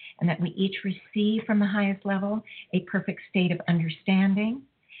centeredness, and that we each receive from the highest level a perfect state of understanding,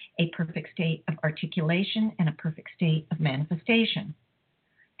 a perfect state of articulation, and a perfect state of manifestation,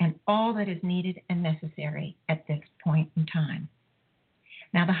 and all that is needed and necessary at this point in time.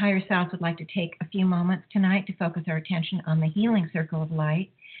 Now, the higher selves would like to take a few moments tonight to focus our attention on the healing circle of light,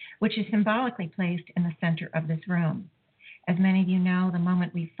 which is symbolically placed in the center of this room. As many of you know, the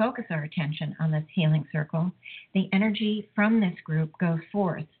moment we focus our attention on this healing circle, the energy from this group goes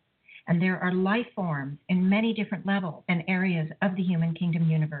forth. And there are life forms in many different levels and areas of the human kingdom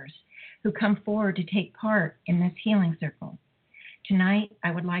universe who come forward to take part in this healing circle. Tonight,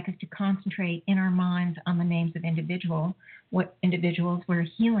 I would like us to concentrate in our minds on the names of individuals where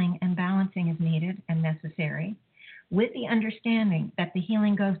healing and balancing is needed and necessary, with the understanding that the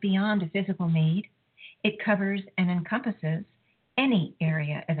healing goes beyond a physical need. It covers and encompasses any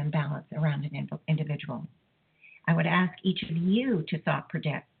area of imbalance around an individual. I would ask each of you to thought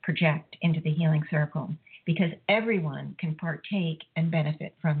project into the healing circle, because everyone can partake and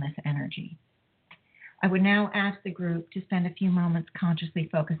benefit from this energy. I would now ask the group to spend a few moments consciously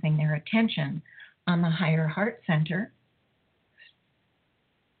focusing their attention on the higher heart center.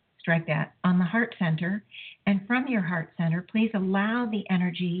 Strike that, on the heart center. And from your heart center, please allow the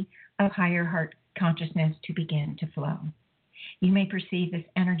energy of higher heart consciousness to begin to flow. You may perceive this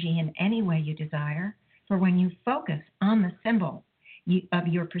energy in any way you desire, for when you focus on the symbol of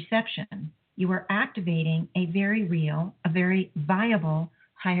your perception, you are activating a very real, a very viable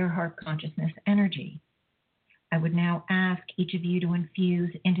higher heart consciousness energy. I would now ask each of you to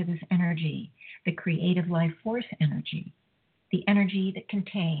infuse into this energy the creative life force energy, the energy that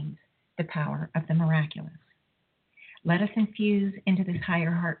contains the power of the miraculous. Let us infuse into this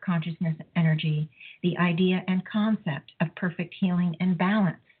higher heart consciousness energy the idea and concept of perfect healing and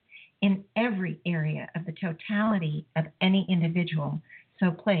balance in every area of the totality of any individual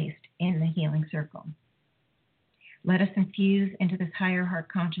so placed in the healing circle. Let us infuse into this higher heart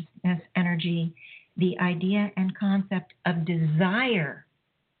consciousness energy the idea and concept of desire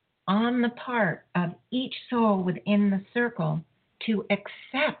on the part of each soul within the circle to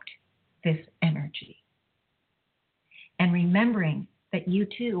accept this energy. And remembering that you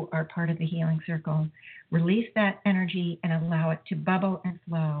too are part of the healing circle, release that energy and allow it to bubble and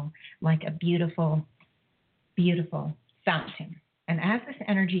flow like a beautiful, beautiful fountain. And as this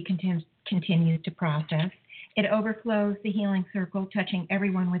energy continues to process, it overflows the healing circle, touching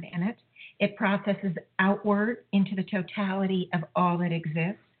everyone within it. It processes outward into the totality of all that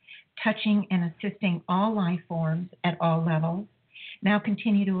exists, touching and assisting all life forms at all levels. Now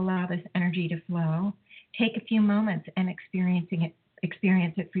continue to allow this energy to flow. Take a few moments and experience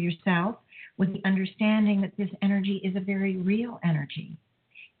it for yourself with the understanding that this energy is a very real energy.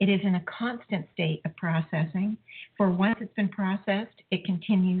 It is in a constant state of processing, for once it's been processed, it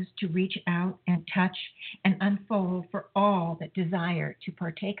continues to reach out and touch and unfold for all that desire to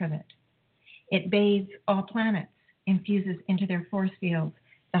partake of it. It bathes all planets, infuses into their force fields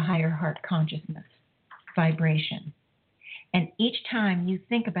the higher heart consciousness, vibration. And each time you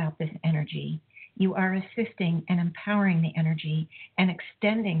think about this energy, you are assisting and empowering the energy and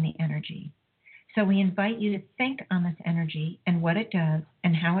extending the energy. So we invite you to think on this energy and what it does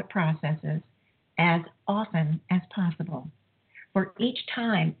and how it processes as often as possible. For each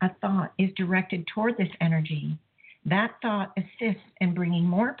time a thought is directed toward this energy, that thought assists in bringing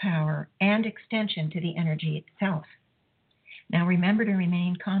more power and extension to the energy itself. Now remember to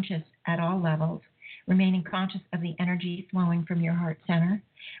remain conscious at all levels, remaining conscious of the energy flowing from your heart center,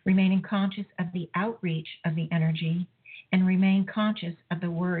 remaining conscious of the outreach of the energy, and remain conscious of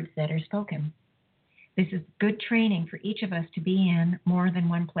the words that are spoken. This is good training for each of us to be in more than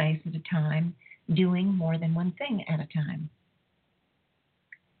one place at a time, doing more than one thing at a time.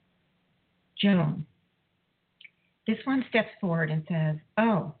 Joan. This one steps forward and says,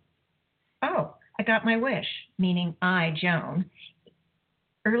 oh, I got my wish, meaning I, Joan.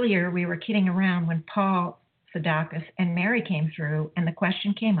 Earlier, we were kidding around when Paul Sadakis and Mary came through, and the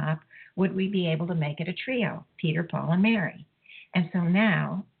question came up, would we be able to make it a trio, Peter, Paul, and Mary? And so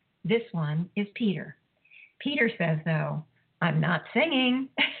now, this one is Peter. Peter says, though, I'm not singing.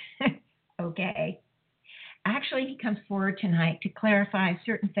 Okay. Actually, he comes forward tonight to clarify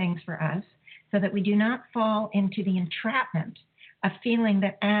certain things for us so that we do not fall into the entrapment of feeling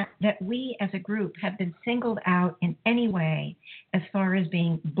that we as a group have been singled out in any way as far as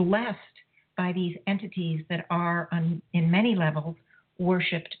being blessed by these entities that are, in many levels,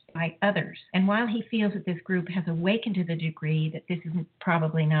 worshipped by others. And while he feels that this group has awakened to the degree that this is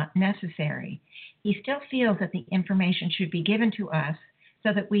probably not necessary, he still feels that the information should be given to us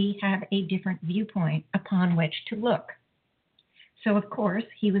so that we have a different viewpoint upon which to look. So, of course,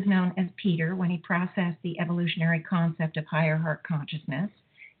 he was known as Peter when he processed the evolutionary concept of higher heart consciousness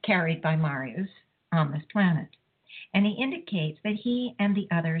carried by Marius on this planet. And he indicates that he and the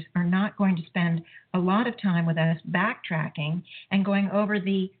others are not going to spend a lot of time with us backtracking and going over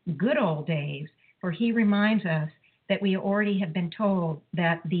the good old days, for he reminds us that we already have been told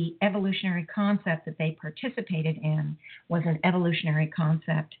that the evolutionary concept that they participated in was an evolutionary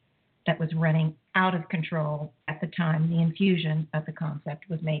concept that was running out of control at the time the infusion of the concept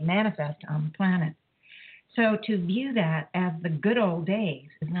was made manifest on the planet. So to view that as the good old days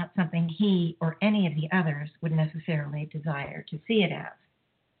is not something he or any of the others would necessarily desire to see it as.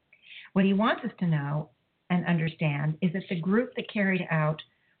 What he wants us to know and understand is that the group that carried out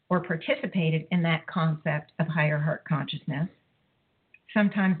or participated in that concept of higher heart consciousness,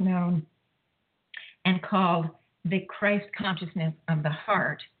 sometimes known and called the Christ consciousness of the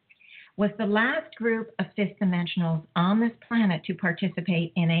heart, was the last group of fifth dimensionals on this planet to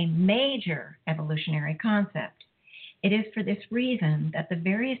participate in a major evolutionary concept. It is for this reason that the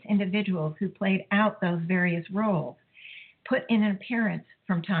various individuals who played out those various roles put in an appearance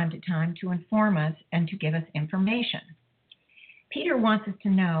from time to time to inform us and to give us information. Peter wants us to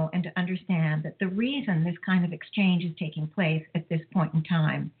know and to understand that the reason this kind of exchange is taking place at this point in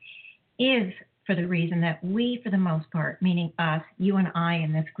time is for the reason that we, for the most part, meaning us, you and I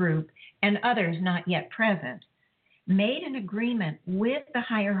in this group, and others not yet present, made an agreement with the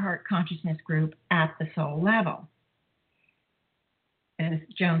higher heart consciousness group at the soul level. And as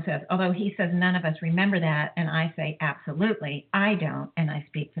Joan says, although he says none of us remember that, and I say absolutely, I don't, and I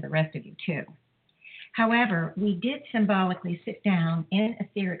speak for the rest of you too. However, we did symbolically sit down in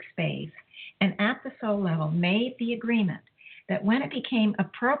etheric space and at the soul level made the agreement that when it became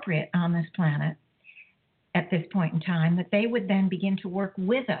appropriate on this planet at this point in time, that they would then begin to work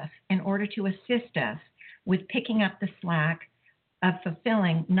with us in order to assist us with picking up the slack of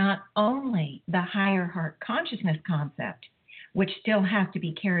fulfilling not only the higher heart consciousness concept, which still has to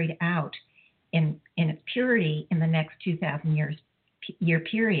be carried out in its purity in the next 2,000 year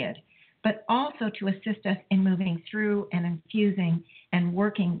period, but also to assist us in moving through and infusing and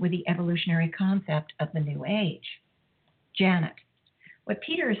working with the evolutionary concept of the new age. Janet, what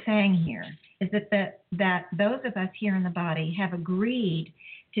Peter is saying here is that those of us here in the body have agreed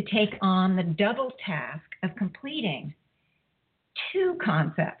to take on the double task of completing two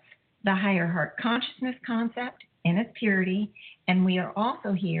concepts, the higher heart consciousness concept in its purity, and we are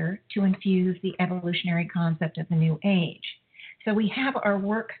also here to infuse the evolutionary concept of the new age. So we have our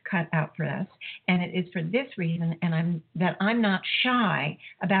work cut out for us, and it is for this reason that I'm not shy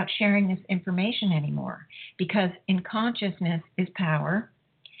about sharing this information anymore, because in consciousness is power.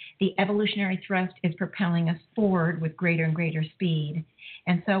 The evolutionary thrust is propelling us forward with greater and greater speed.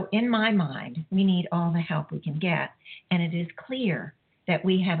 And so in my mind, we need all the help we can get. And it is clear that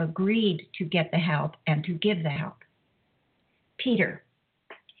we have agreed to get the help and to give the help. Peter,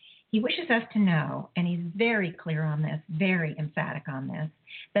 he wishes us to know, and he's very clear on this, very emphatic on this,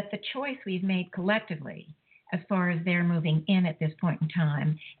 that the choice we've made collectively, as far as they're moving in at this point in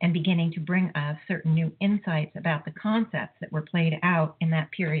time and beginning to bring us certain new insights about the concepts that were played out in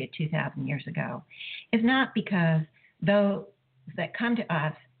that period 2,000 years ago, is not because those that come to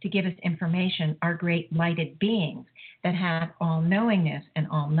us to give us information are great lighted beings that have all knowingness and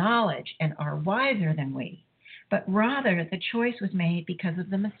all knowledge and are wiser than we, but rather the choice was made because of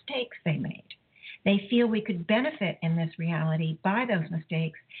the mistakes they made. They feel we could benefit in this reality by those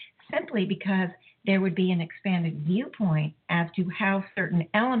mistakes simply because there would be an expanded viewpoint as to how certain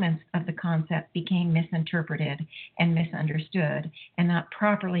elements of the concept became misinterpreted and misunderstood and not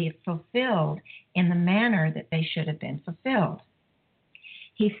properly fulfilled in the manner that they should have been fulfilled.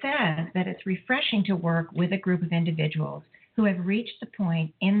 He says that it's refreshing to work with a group of individuals who have reached the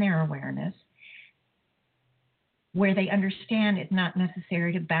point in their awareness where they understand it's not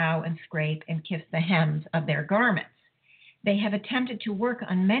necessary to bow and scrape and kiss the hems of their garments. They have attempted to work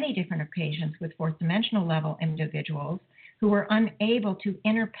on many different occasions with fourth dimensional level individuals who were unable to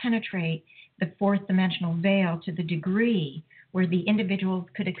interpenetrate the fourth dimensional veil to the degree where the individuals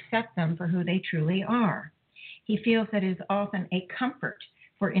could accept them for who they truly are. He feels that it is often a comfort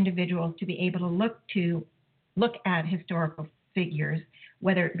for individuals to be able to look at historical figures,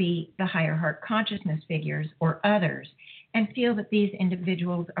 whether it be the higher heart consciousness figures or others, and feel that these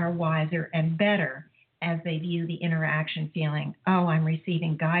individuals are wiser and better as they view the interaction, feeling, oh, I'm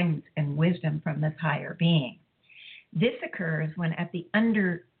receiving guidance and wisdom from this higher being. This occurs when at the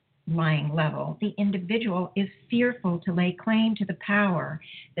underlying level, the individual is fearful to lay claim to the power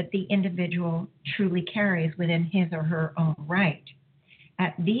that the individual truly carries within his or her own right.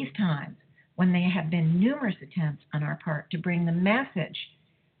 At these times, when there have been numerous attempts on our part to bring the message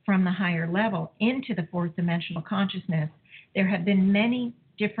from the higher level into the fourth dimensional consciousness, there have been many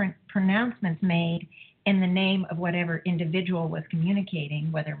different pronouncements made in the name of whatever individual was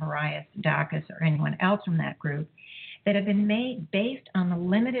communicating, whether Mariah Sadakis or anyone else from that group, that have been made based on the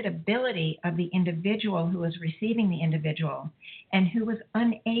limited ability of the individual who was receiving the individual and who was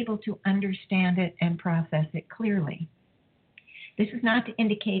unable to understand it and process it clearly. This is not to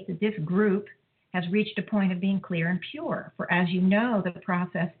indicate that this group has reached a point of being clear and pure, for as you know, the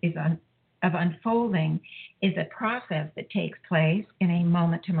process of unfolding is a process that takes place in a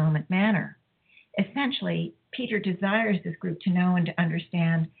moment-to-moment manner. Essentially, Peter desires this group to know and to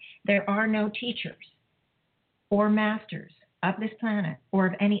understand there are no teachers or masters of this planet or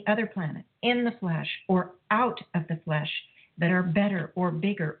of any other planet in the flesh or out of the flesh that are better or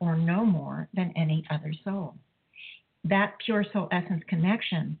bigger or no more than any other soul. That pure soul essence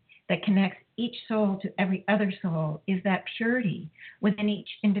connection that connects each soul to every other soul is that purity within each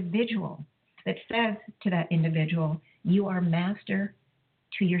individual that says to that individual, you are master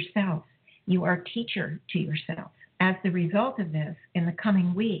to yourself. You are teacher to yourself. As the result of this, in the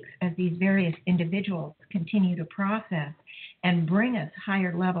coming weeks, as these various individuals continue to process and bring us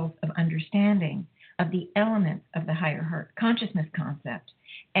higher levels of understanding of the elements of the higher heart consciousness concept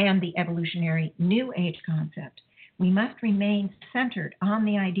and the evolutionary new age concept, we must remain centered on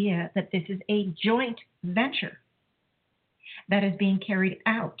the idea that this is a joint venture that is being carried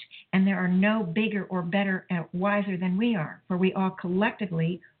out, and there are no bigger or better or wiser than we are, for we all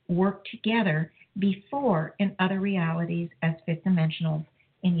collectively work together before in other realities as fifth dimensionals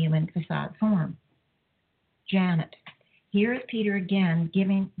in human facade form. Janet, here is Peter again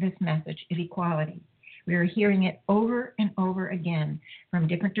giving this message of equality. We are hearing it over and over again from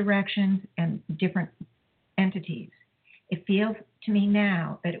different directions and different entities. It feels to me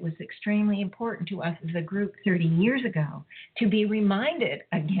now that it was extremely important to us as a group 30 years ago to be reminded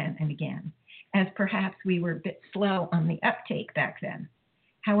again and again, as perhaps we were a bit slow on the uptake back then.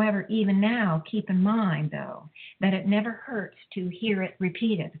 However, even now, keep in mind, though, that it never hurts to hear it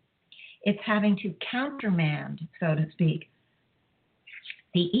repeated. It's having to countermand, so to speak,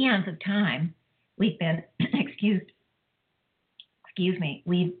 the eons of time we've been, excuse me,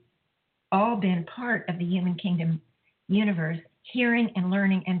 we've all been part of the human kingdom universe, hearing and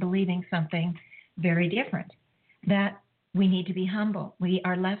learning and believing something very different, that we need to be humble, we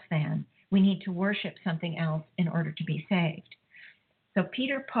are less than, we need to worship something else in order to be saved. So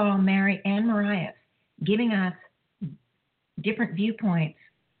Peter, Paul, Mary, and Mariah giving us different viewpoints,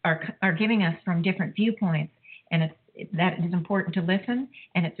 are giving us from different viewpoints, and that it is important to listen,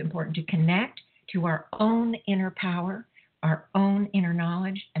 and it's important to connect to our own inner power, our own inner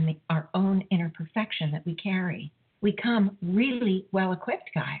knowledge, and our own inner perfection that we carry. We come really well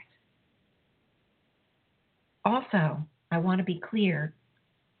equipped, guys. Also, I want to be clear,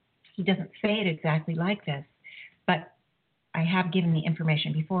 he doesn't say it exactly like this, but I have given the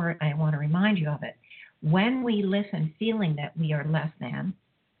information before, and I want to remind you of it. When we listen feeling that we are less than,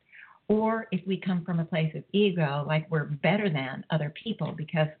 or if we come from a place of ego, like we're better than other people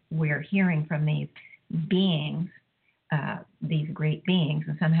because we're hearing from these beings, these great beings,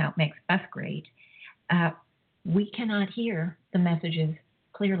 and somehow it makes us great, we cannot hear the messages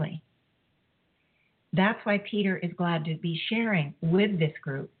clearly. That's why Peter is glad to be sharing with this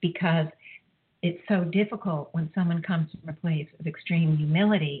group, because it's so difficult when someone comes from a place of extreme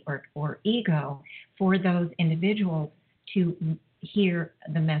humility or ego for those individuals to hear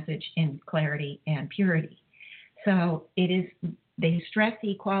the message in clarity and purity. So they stress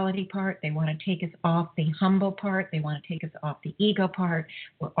the equality part. They want to take us off the humble part. They want to take us off the ego part.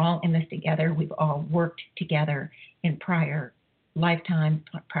 We're all in this together. We've all worked together in prior lifetimes,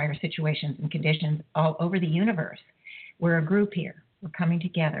 prior situations and conditions all over the universe. We're a group here. We're coming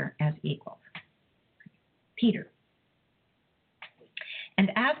together as equals. Peter. And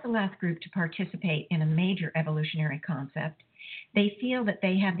as the last group to participate in a major evolutionary concept, they feel that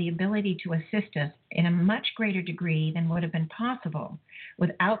they have the ability to assist us in a much greater degree than would have been possible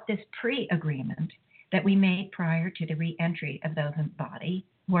without this pre-agreement that we made prior to the re-entry of those in the body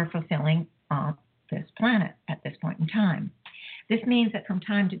who are fulfilling on this planet at this point in time. This means that from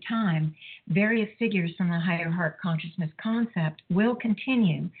time to time, various figures from the higher heart consciousness concept will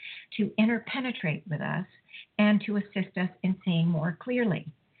continue to interpenetrate with us and to assist us in seeing more clearly.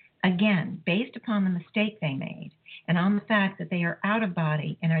 Again, based upon the mistake they made and on the fact that they are out of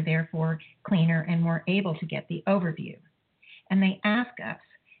body and are therefore cleaner and more able to get the overview. And they ask us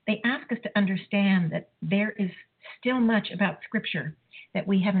to understand that there is still much about Scripture that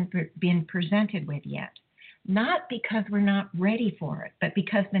we haven't been presented with yet. Not because we're not ready for it, but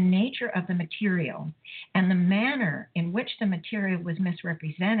because the nature of the material and the manner in which the material was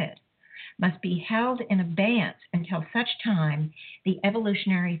misrepresented must be held in abeyance until such time the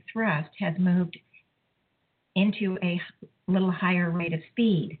evolutionary thrust has moved into a little higher rate of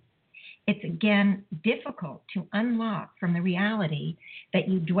speed. It's again difficult to unlock from the reality that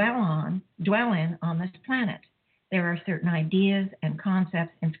you dwell in on this planet. There are certain ideas and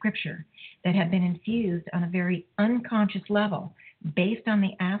concepts in Scripture that have been infused on a very unconscious level based on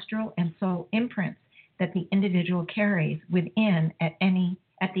the astral and soul imprints that the individual carries within at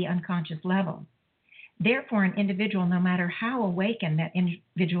the unconscious level. Therefore, an individual, no matter how awakened that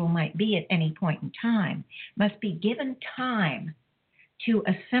individual might be at any point in time, must be given time to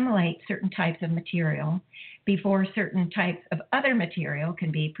assimilate certain types of material before certain types of other material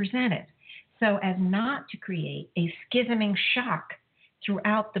can be presented, so as not to create a schisming shock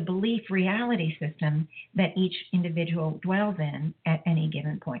throughout the belief reality system that each individual dwells in at any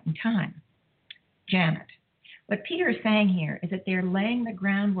given point in time. Janet. What Peter is saying here is that they're laying the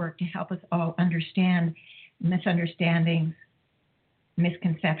groundwork to help us all understand misunderstandings,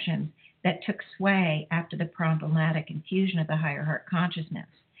 misconceptions that took sway after the problematic infusion of the higher heart consciousness.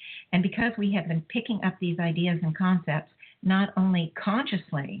 And because we have been picking up these ideas and concepts not only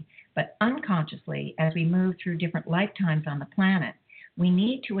consciously, but unconsciously as we move through different lifetimes on the planet, we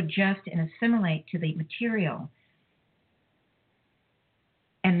need to adjust and assimilate to the material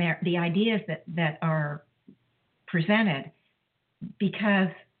and the ideas that are presented, because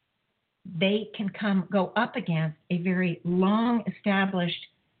they can go up against a very long established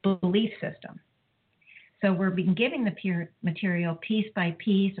belief system. So we're being giving the pure material piece by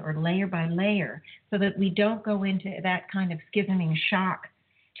piece or layer by layer so that we don't go into that kind of schisming shock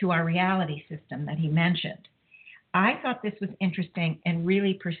to our reality system that he mentioned. I thought this was interesting and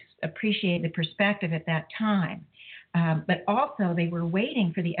really appreciated the perspective at that time. But also they were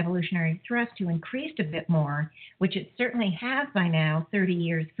waiting for the evolutionary thrust to increase a bit more, which it certainly has by now 30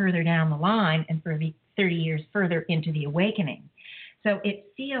 years further down the line and 30 years further into the awakening. So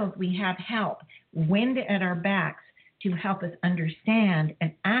it feels we have help, wind at our backs to help us understand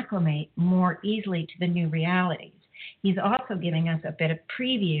and acclimate more easily to the new realities. He's also giving us a bit of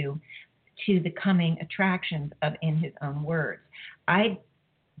preview to the coming attractions of in his own words. I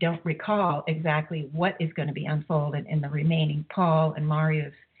don't recall exactly what is going to be unfolded in the remaining Paul and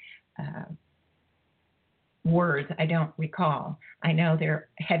Mario's words. I don't recall. I know they're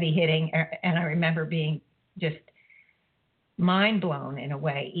heavy hitting, and I remember being just mind blown in a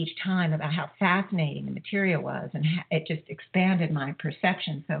way each time about how fascinating the material was, and it just expanded my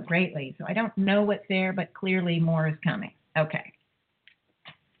perception so greatly. So I don't know what's there, but clearly more is coming. Okay.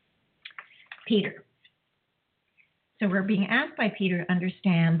 Peter. So we're being asked by Peter to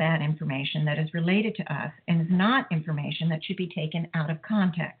understand that information that is related to us and is not information that should be taken out of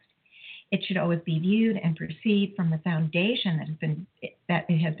context. It should always be viewed and perceived from the foundation that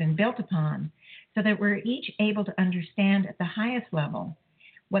it has been built upon, so that we're each able to understand at the highest level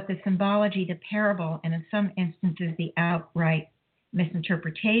what the symbology, the parable, and in some instances the outright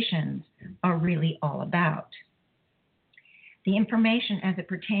misinterpretations are really all about. The information as it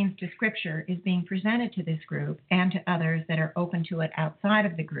pertains to Scripture is being presented to this group and to others that are open to it outside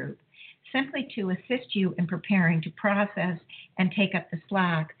of the group, simply to assist you in preparing to process and take up the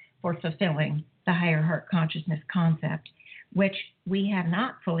slack for fulfilling the higher heart consciousness concept, which we have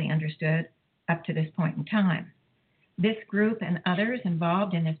not fully understood up to this point in time. This group and others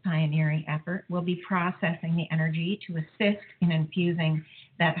involved in this pioneering effort will be processing the energy to assist in infusing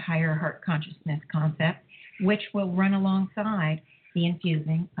that higher heart consciousness concept, which will run alongside the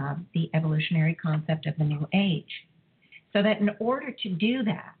infusing of the evolutionary concept of the new age. So that in order to do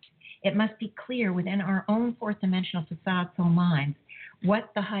that, it must be clear within our own fourth dimensional facade soul minds what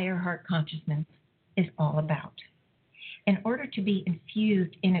the higher heart consciousness is all about. In order to be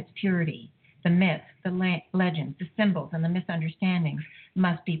infused in its purity, the myths, the legends, the symbols, and the misunderstandings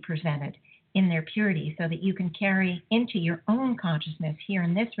must be presented in their purity so that you can carry into your own consciousness here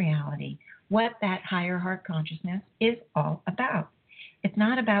in this reality what that higher heart consciousness is all about. It's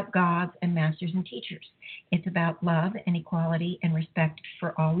not about gods and masters and teachers. It's about love and equality and respect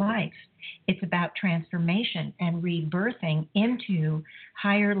for all life. It's about transformation and rebirthing into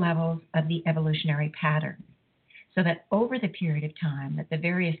higher levels of the evolutionary pattern, so that over the period of time that the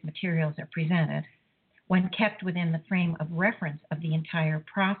various materials are presented, when kept within the frame of reference of the entire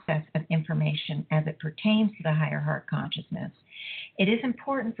process of information as it pertains to the higher heart consciousness, it is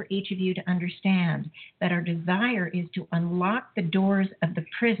important for each of you to understand that our desire is to unlock the doors of the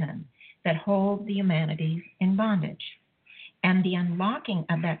prison that hold the humanities in bondage. And the unlocking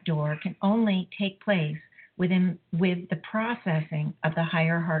of that door can only take place with the processing of the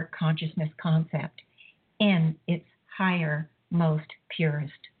higher heart consciousness concept in its higher, most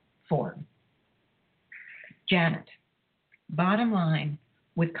purest form. Janet, bottom line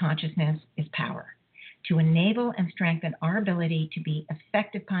with consciousness is power. To enable and strengthen our ability to be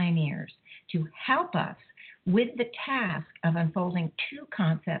effective pioneers, to help us with the task of unfolding two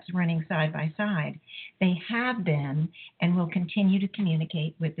concepts running side by side, they have been and will continue to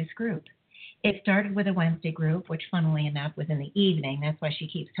communicate with this group. It started with a Wednesday group, which funnily enough was in the evening. That's why she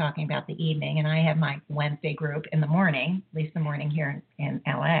keeps talking about the evening. And I have my Wednesday group in the morning, at least the morning here in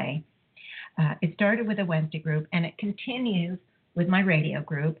LA. It started with a Wednesday group, and it continues with my radio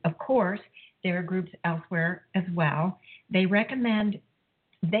group. Of course, there are groups elsewhere as well. They recommend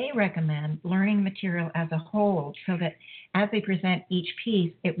learning material as a whole so that as they present each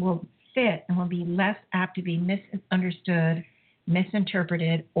piece, it will fit and will be less apt to be misunderstood,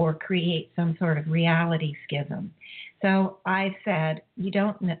 misinterpreted, or create some sort of reality schism. So I've said you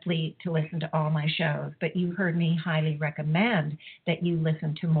don't need to listen to all my shows, but you heard me highly recommend that you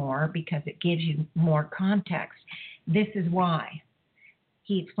listen to more because it gives you more context. This is why.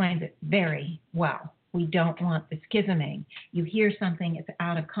 He explains it very well. We don't want the schisming. You hear something, it's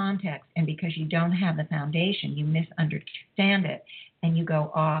out of context, and because you don't have the foundation, you misunderstand it, and you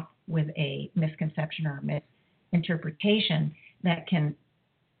go off with a misconception or a misinterpretation that can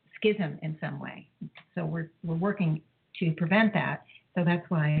schism in some way. So we're working to prevent that. So that's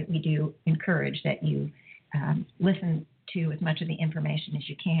why we do encourage that you listen to as much of the information as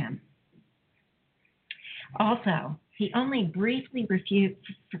you can. Also, he only briefly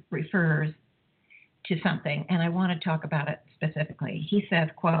refers to something, and I want to talk about it specifically. He says,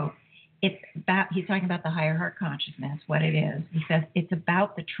 quote, he's talking about the higher heart consciousness, what it is. He says, it's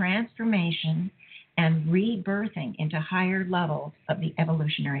about the transformation and rebirthing into higher levels of the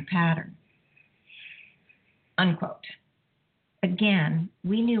evolutionary pattern, unquote. Again,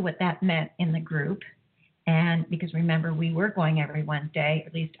 we knew what that meant in the group, and because remember, we were going every Wednesday,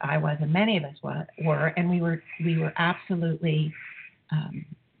 at least I was, and many of us were, and we were absolutely, at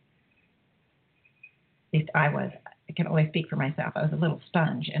least I was, I can only speak for myself, I was a little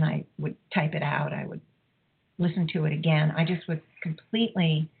sponge, and I would type it out, I would listen to it again. I just was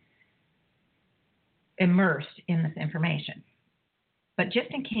completely immersed in this information. But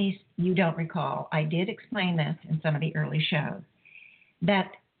just in case you don't recall, I did explain this in some of the early shows,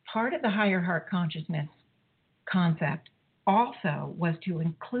 that part of the higher heart consciousness concept also was to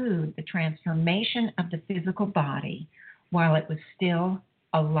include the transformation of the physical body while it was still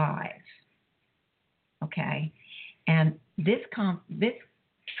alive. Okay? And this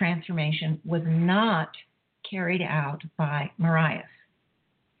transformation was not carried out by Marias.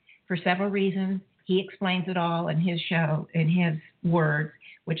 For several reasons, he explains it all in his show, in his words,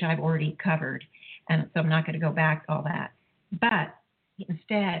 which I've already covered, and so I'm not going to go back to all that. But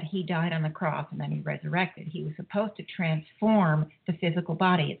instead, he died on the cross and then he resurrected. He was supposed to transform the physical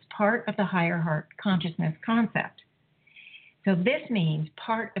body. It's part of the higher heart consciousness concept. So this means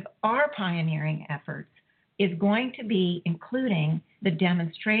part of our pioneering efforts is going to be including the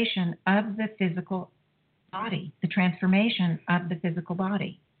demonstration of the physical body, the transformation of the physical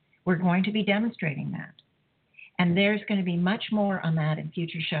body. We're going to be demonstrating that. And there's going to be much more on that in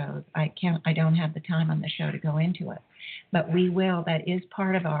future shows. I don't have the time on the show to go into it. But we will. That is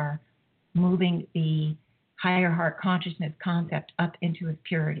part of our moving the higher heart consciousness concept up into its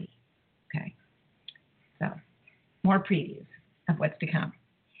purity. Okay. So, more previews of what's to come.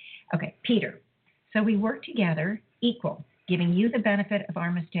 Okay, Peter. So we work together equal, giving you the benefit of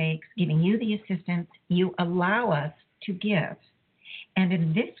our mistakes, giving you the assistance you allow us to give. And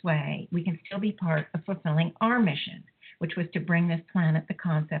in this way, we can still be part of fulfilling our mission, which was to bring this planet the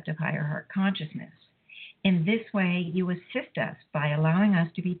concept of higher heart consciousness. In this way, you assist us by allowing us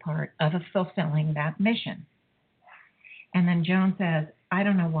to be part of fulfilling that mission. And then Joan says, I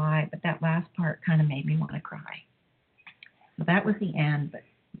don't know why, but that last part kind of made me want to cry. So that was the end, but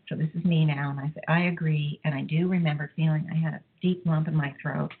so this is me now, and I say, I agree, and I do remember feeling I had a deep lump in my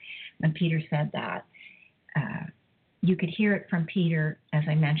throat when Peter said that. You could hear it from Peter, as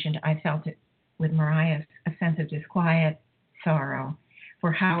I mentioned. I felt it with Mariah, a sense of disquiet, sorrow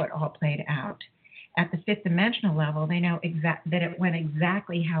for how it all played out. At the fifth dimensional level, they know that it went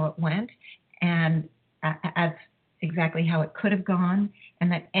exactly how it went, and as exactly how it could have gone,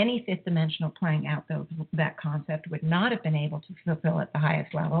 and that any fifth dimensional playing out that concept would not have been able to fulfill at the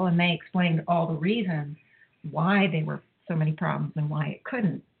highest level. And they explained all the reasons why there were so many problems and why it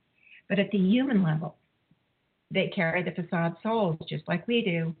couldn't. But at the human level, they carry the facade souls just like we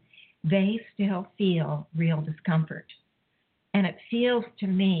do. They still feel real discomfort. And it feels to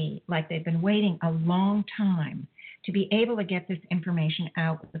me like they've been waiting a long time to be able to get this information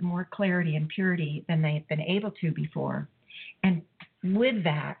out with more clarity and purity than they've been able to before. And with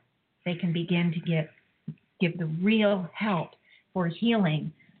that, they can begin to give the real help for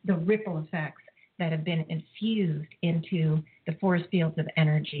healing the ripple effects that have been infused into the force fields of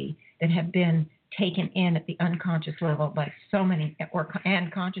energy that have been taken in at the unconscious level by so many,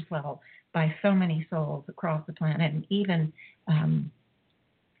 and conscious level by so many souls across the planet, and even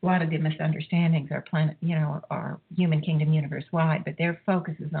a lot of the misunderstandings are planet, our human kingdom universe wide, but their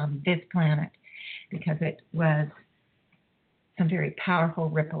focus is on this planet because it was some very powerful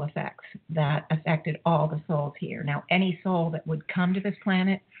ripple effects that affected all the souls here. Now, any soul that would come to this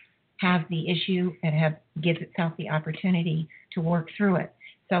planet has the issue and gives itself the opportunity to work through it.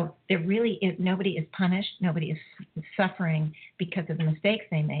 So there really is, nobody is punished, nobody is suffering because of the mistakes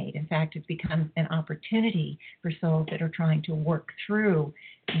they made. In fact, it becomes an opportunity for souls that are trying to work through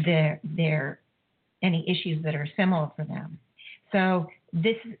their any issues that are similar for them. So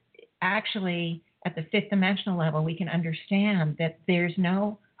this actually, at the fifth dimensional level, we can understand that there's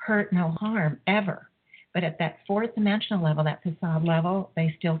no hurt, no harm ever. But at that fourth dimensional level, that facade level,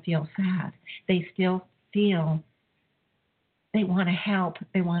 they still feel sad. They still feel they want to help.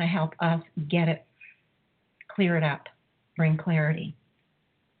 They want to help us get it, clear it up, bring clarity.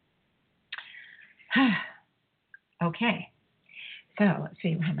 Okay. So let's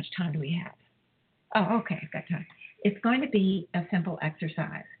see, how much time do we have? Oh, okay, I've got time. It's going to be a simple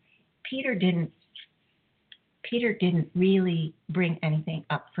exercise. Peter didn't really bring anything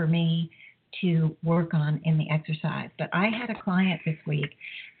up for me to work on in the exercise, but I had a client this week,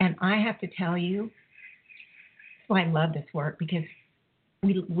 and I have to tell you, why I love this work, because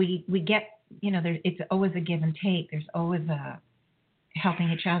we get, it's always a give and take. There's always a helping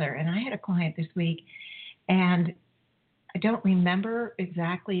each other. And I had a client this week, and I don't remember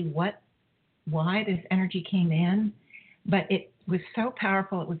exactly why this energy came in, but it was so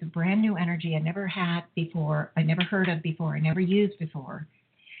powerful. It was a brand new energy I never had before, I never heard of before, I never used before.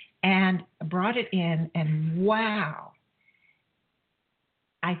 And I brought it in, and wow,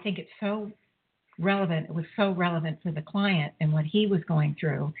 I think it's so relevant. It was so relevant for the client and what he was going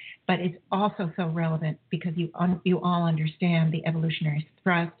through, but it's also so relevant because you all understand the evolutionary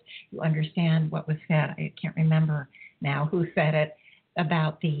thrust. You understand what was said. I can't remember now who said it,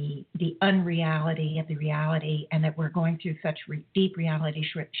 about the unreality of the reality, and that we're going through such deep reality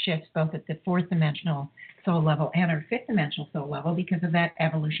shifts, both at the fourth dimensional soul level and our fifth dimensional soul level, because of that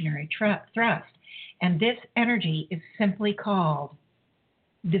evolutionary thrust. And this energy is simply called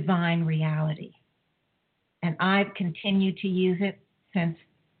divine reality. And I've continued to use it since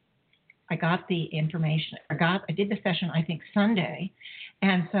I got the information. I did the session, I think, Sunday.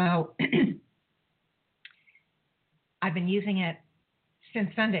 And so I've been using it since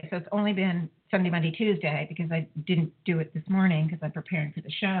Sunday. So it's only been Sunday, Monday, Tuesday, because I didn't do it this morning because I'm preparing for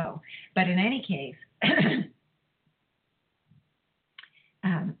the show. But in any case,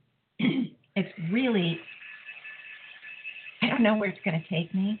 it's really, I don't know where it's going to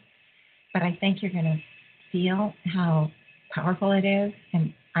take me, but I think you're going to feel how powerful it is.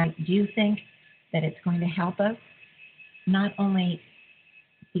 And I do think that it's going to help us. Not only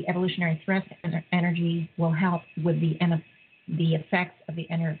the evolutionary thrust energy will help with the effects of the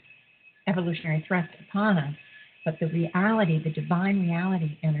evolutionary thrust upon us, but the reality, the divine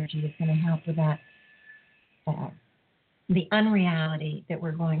reality energy is going to help with that, the unreality that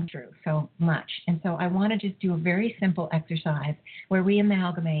we're going through so much. And so I want to just do a very simple exercise where we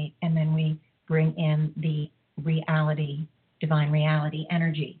amalgamate and then we bring in the reality, divine reality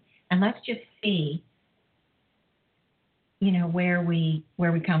energy. And let's just see, where we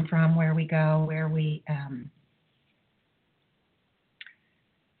come from, where we go, where we,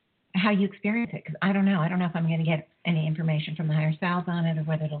 how you experience it, because I don't know. I don't know if I'm going to get any information from the higher selves on it, or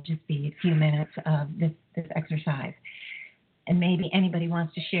whether it'll just be a few minutes of this exercise. And maybe anybody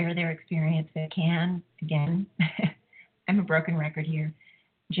wants to share their experience, they can. Again, I'm a broken record here.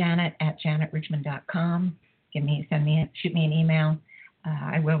 Janet@janetrichmond.com. Shoot me an email.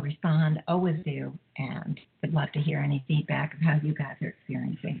 I will respond, always do, and would love to hear any feedback of how you guys are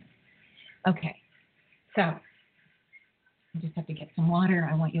experiencing it. Okay, so I just have to get some water.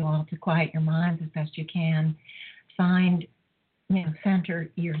 I want you all to quiet your minds as best you can. Find, center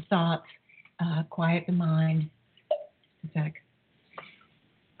your thoughts, quiet the mind. Just a sec.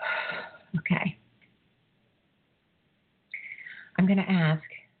 Okay. I'm going to ask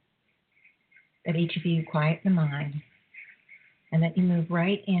that each of you quiet the mind and that you move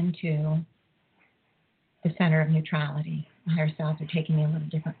right into the center of neutrality. The higher selves are taking me a little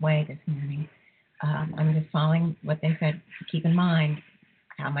different way this morning. I'm just following what they said. Keep in mind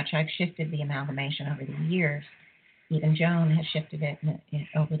how much I've shifted the amalgamation over the years. Even Joan has shifted it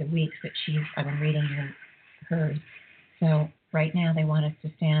over the weeks that I've been reading hers. So right now they want us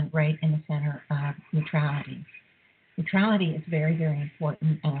to stand right in the center of neutrality. Neutrality is very, very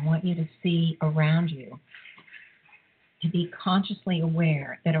important, and I want you to see around you, to be consciously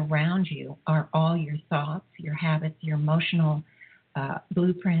aware that around you are all your thoughts, your habits, your emotional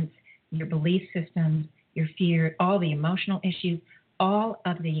blueprints, your belief systems, your fear, all the emotional issues, all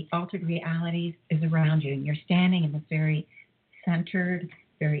of the altered realities is around you. And you're standing in this very centered,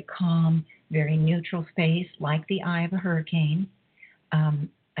 very calm, very neutral space, like the eye of a hurricane.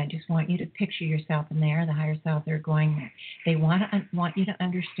 I just want you to picture yourself in there. The higher selves are going there. They want you to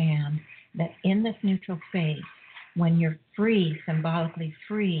understand that in this neutral space, when you're free, symbolically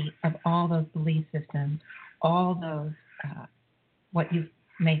free of all those belief systems, all those, what you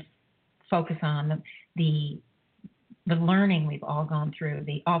may focus on, the learning we've all gone through,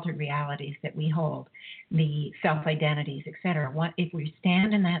 the altered realities that we hold, the self-identities, etc. If we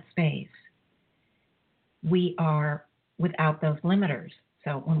stand in that space, we are without those limiters.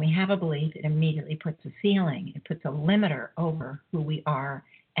 So when we have a belief, it immediately puts a ceiling. It puts a limiter over who we are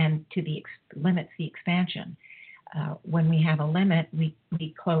and limits the expansion. When we have a limit, we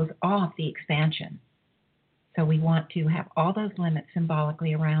close off the expansion. So we want to have all those limits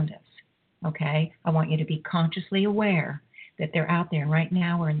symbolically around us. Okay? I want you to be consciously aware that they're out there. And right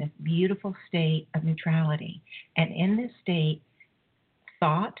now we're in this beautiful state of neutrality. And in this state,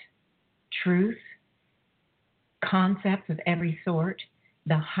 thought, truth, concepts of every sort,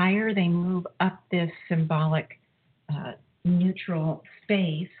 the higher they move up this symbolic neutral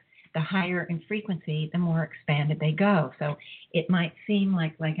space, the higher in frequency, the more expanded they go. So it might seem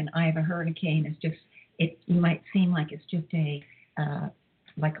like an eye of a hurricane is just, you might seem like it's just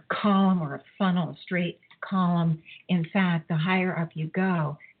like a column or a funnel, a straight column. In fact, the higher up you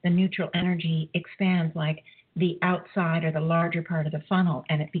go, the neutral energy expands like the outside or the larger part of the funnel,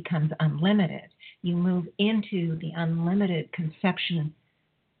 and it becomes unlimited. You move into the unlimited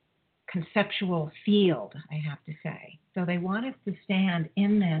conceptual field, I have to say. So they want us to stand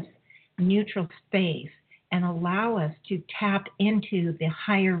in this neutral space and allow us to tap into the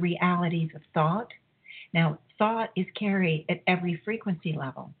higher realities of thought. Now, thought is carried at every frequency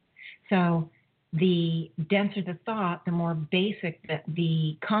level. So the denser the thought, the more basic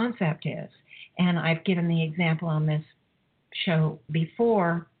the concept is. And I've given the example on this show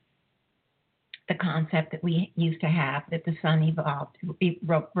before, the concept that we used to have that the sun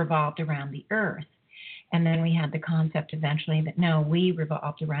revolved around the earth. And then we had the concept eventually that no, we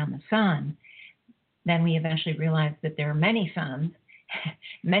revolved around the sun. Then we eventually realized that there are many suns,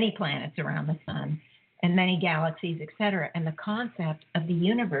 many planets around the sun, and many galaxies, etc. And the concept of the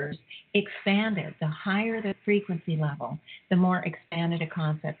universe expanded. The higher the frequency level, the more expanded a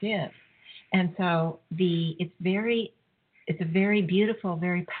concept is. And so it's a very beautiful,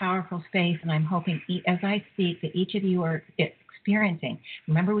 very powerful space, and I'm hoping as I speak that each of you are experiencing.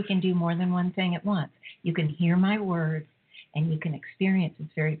 Remember, we can do more than one thing at once. You can hear my words, and you can experience this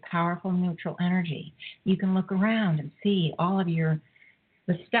very powerful neutral energy. You can look around and see all of the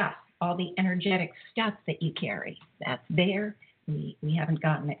stuff, all the energetic stuff that you carry. That's there. We haven't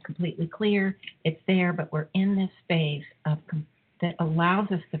gotten it completely clear. It's there, but we're in this space that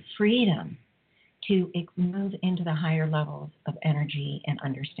allows us the freedom to move into the higher levels of energy and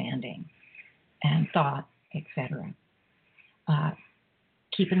understanding and thought, etc.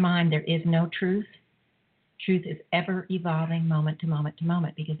 Keep in mind, there is no truth. Truth is ever evolving moment to moment to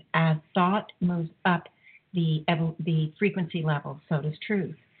moment, because as thought moves up the frequency level, so does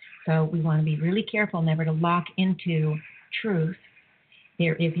truth. So we want to be really careful never to lock into truth.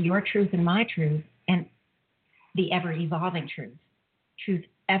 There is your truth and my truth, and the ever-evolving truth. Truth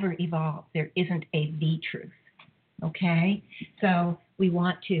ever evolves. There isn't a the truth. Okay? So we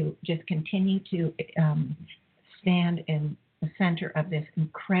want to just continue to stand in the center of this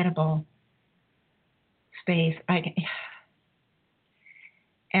incredible space.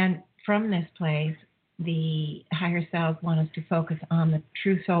 And from this place, the higher selves want us to focus on the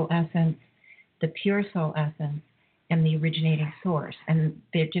true soul essence, the pure soul essence, and the originating source. And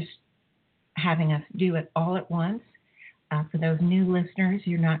they're just having us do it all at once. For those new listeners,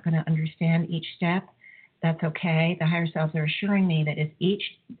 you're not going to understand each step. That's okay. The higher selves are assuring me that as each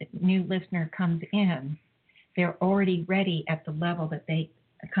new listener comes in, they're already ready at the level that they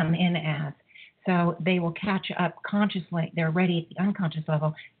come in as. So they will catch up consciously. They're ready at the unconscious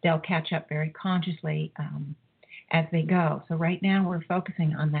level. They'll catch up very consciously as they go. So right now we're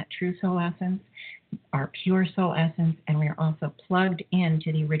focusing on that true soul essence, our pure soul essence, and we're also plugged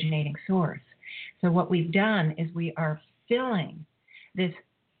into the originating source. So what we've done is we are filling this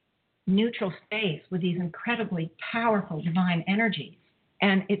neutral space with these incredibly powerful divine energies.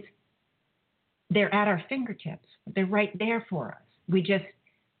 And they're at our fingertips. They're right there for us. We just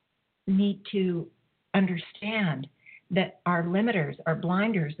need to understand that our limiters, our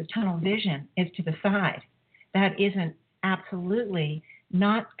blinders, the tunnel vision is to the side. That isn't absolutely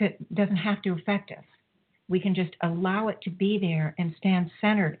not good, doesn't have to affect us. We can just allow it to be there and stand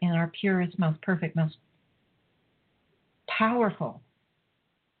centered in our purest, most perfect, most powerful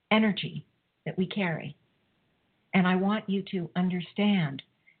energy that we carry. And I want you to understand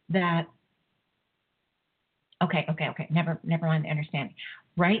that, okay, never mind the understanding.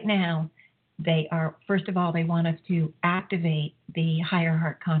 Right now, they are, first of all, they want us to activate the higher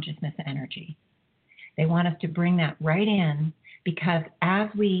heart consciousness energy. They want us to bring that right in, because as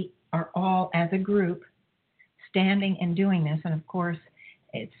we are all as a group standing and doing this, and of course,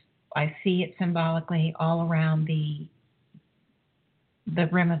 I see it symbolically all around the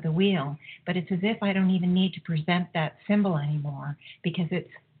rim of the wheel, but it's as if I don't even need to present that symbol anymore, because it's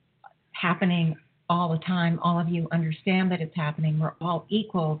happening all the time. All of you understand that it's happening. We're all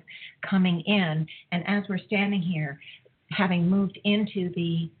equals coming in, and as we're standing here, having moved into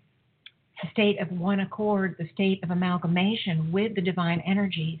the state of one accord, the state of amalgamation with the divine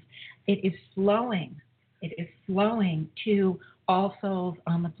energies, it is flowing. It is flowing to all souls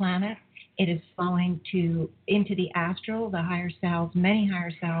on the planet. It is flowing into the astral, the higher selves, many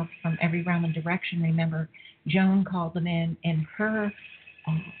higher selves from every realm and direction. Remember, Joan called them in her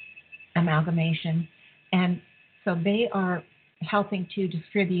amalgamation. And so they are helping to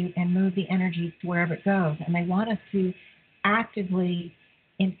distribute and move the energy to wherever it goes. And they want us to actively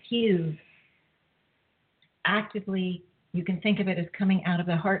infuse actively. You can think of it as coming out of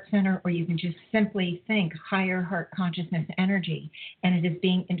the heart center, or you can just simply think higher heart consciousness energy. And it is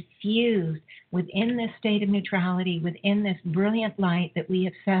being infused within this state of neutrality, within this brilliant light that we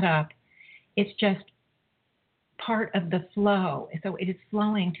have set up. It's just part of the flow. So it is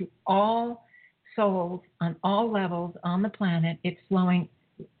flowing to all souls on all levels on the planet. It's flowing.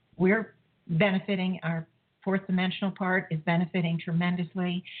 We're benefiting. Our fourth dimensional part is benefiting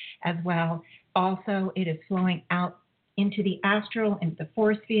tremendously as well. Also, it is flowing out into the astral, into the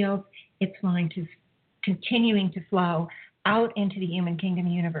force fields. It's continuing to flow out into the human kingdom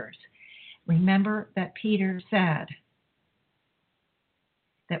universe. Remember that Peter said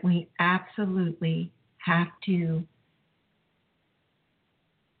that we absolutely have to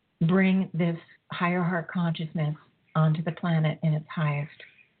bring this higher heart consciousness onto the planet in its highest,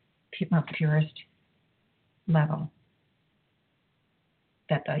 most purest level.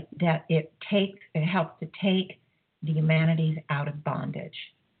 That it helps to take the humanities out of bondage.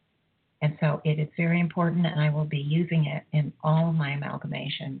 And so it is very important, and I will be using it in all of my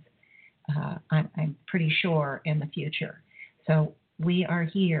amalgamations, I'm pretty sure, in the future. So we are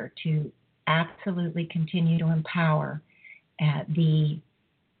here to absolutely continue to empower the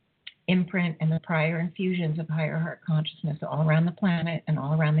imprint and the prior infusions of higher heart consciousness all around the planet and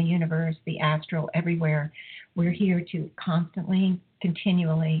all around the universe, the astral, everywhere. We're here to constantly,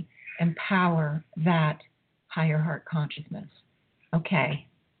 continually empower that higher heart consciousness. Okay.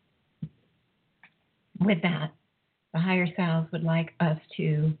 With that, the higher selves would like us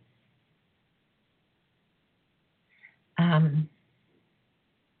to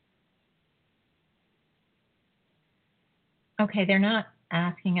okay, they're not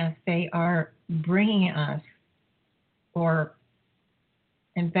asking us, they are bringing us or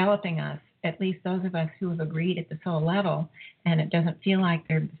enveloping us, at least those of us who have agreed at the soul level, and it doesn't feel like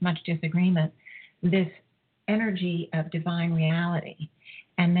there's much disagreement, this energy of divine reality.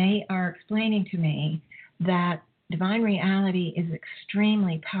 And they are explaining to me that divine reality is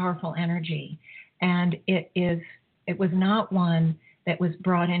extremely powerful energy, and it was not one that was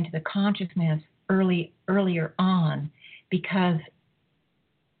brought into the consciousness earlier on, because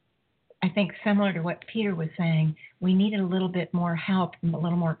I think, similar to what Peter was saying, we needed a little bit more help, a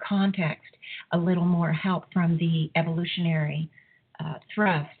little more context, a little more help from the evolutionary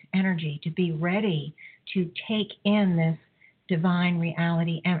thrust energy to be ready to take in this divine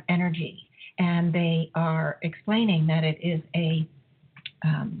reality energy. And they are explaining that it is an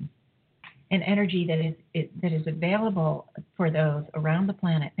energy that is available for those around the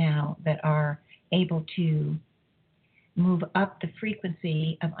planet now that are able to move up the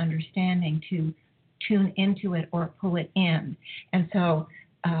frequency of understanding to tune into it or pull it in. And so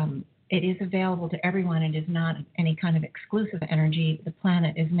it is available to everyone. It is not any kind of exclusive energy. The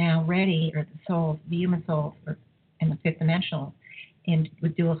planet is now ready, or the souls, the human souls, or in the fifth dimensional,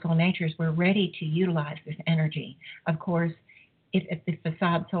 with dual soul natures, we're ready to utilize this energy. Of course, if at the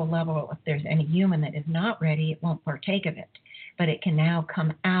facade soul level, if there's any human that is not ready, it won't partake of it. But it can now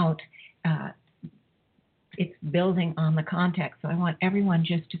come out. It's building on the context. So I want everyone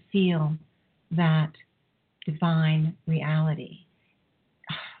just to feel that divine reality.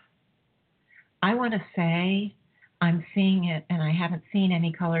 I want to say I'm seeing it, and I haven't seen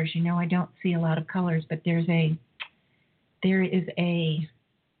any colors. You know, I don't see a lot of colors, but there is a, I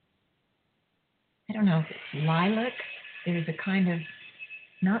don't know if it's lilac. There's a kind of,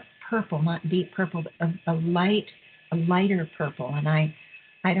 not purple, not deep purple, but a lighter purple. And I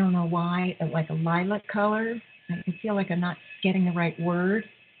don't know why, like a lilac color. I feel like I'm not getting the right word.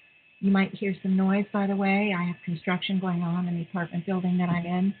 You might hear some noise, by the way. I have construction going on in the apartment building that I'm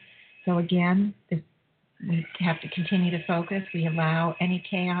in. So again, we have to continue to focus. We allow any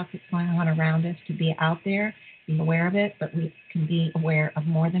chaos that's going on around us to be out there, be aware of it, but we can be aware of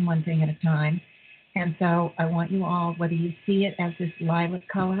more than one thing at a time. And so I want you all, whether you see it as this lilac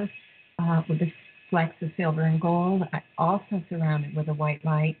color with the flecks of silver and gold, I also surrounded with a white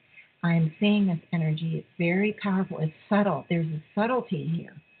light. I am seeing this energy. It's very powerful. It's subtle. There's a subtlety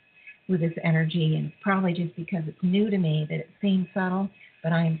here with this energy, and it's probably just because it's new to me that it seems subtle,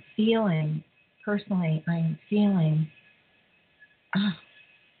 but I am feeling, personally, oh,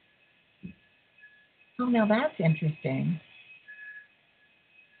 now that's interesting.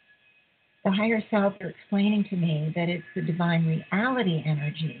 The higher self are explaining to me that it's the divine reality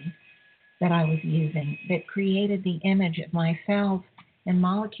energy that I was using that created the image of my cells and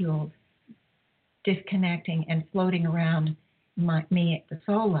molecules disconnecting and floating around me at the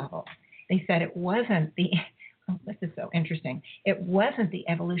soul level. They said it wasn't oh, this is so interesting. It wasn't the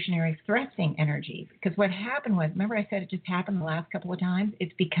evolutionary thrusting energy, because what happened was, remember I said it just happened the last couple of times?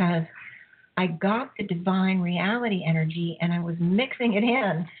 It's because I got the divine reality energy and I was mixing it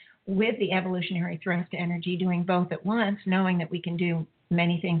in with the evolutionary thrust energy, doing both at once, knowing that we can do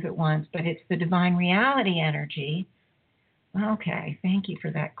many things at once, but it's the divine reality energy. Okay, thank you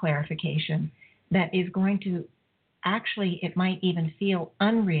for that clarification. That is going to actually, it might even feel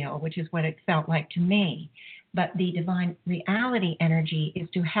unreal, which is what it felt like to me. But the divine reality energy is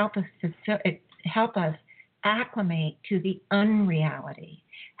to help us acclimate to the unreality,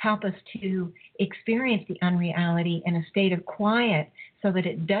 help us to experience the unreality in a state of quiet so that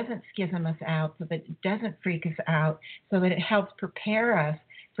it doesn't schism us out, so that it doesn't freak us out, so that it helps prepare us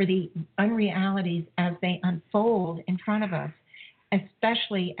for the unrealities as they unfold in front of us,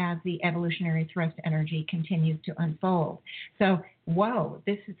 especially as the evolutionary thrust energy continues to unfold. So,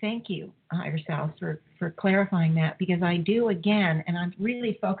 thank you, higher self, for clarifying that, because I do, again, and I'm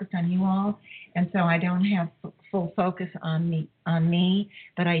really focused on you all, and so I don't have full focus on me,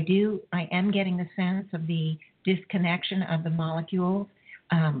 but I am getting the sense of the disconnection of the molecules,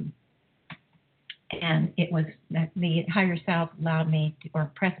 and it was that the higher self allowed me to, or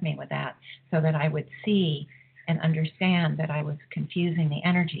impressed me with that, so that I would see and understand that I was confusing the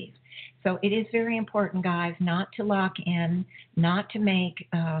energies. So it is very important, guys, not to lock in, not to make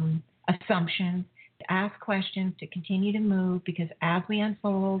assumptions, to ask questions, to continue to move, because as we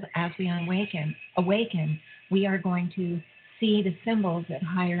unfold, as we awaken, we are going to see the symbols at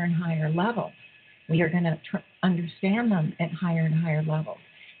higher and higher levels. We are going to understand them at higher and higher levels.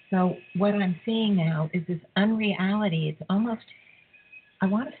 So what I'm seeing now is this unreality. It's almost, I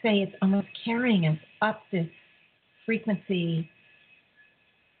want to say it's almost carrying us up this frequency,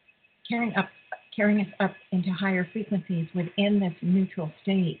 carrying us up into higher frequencies within this neutral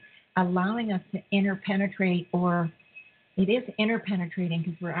state, allowing us to interpenetrate, or it is interpenetrating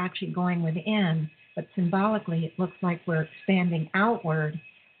because we're actually going within, but symbolically it looks like we're expanding outward,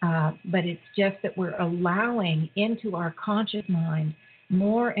 but it's just that we're allowing into our conscious mind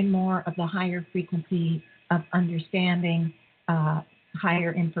more and more of the higher frequency of understanding,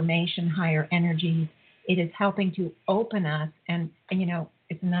 higher information, higher energies. It is helping to open us, and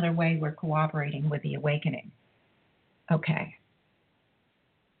it's another way we're cooperating with the awakening. Okay.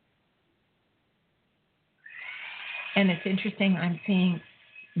 And it's interesting, I'm seeing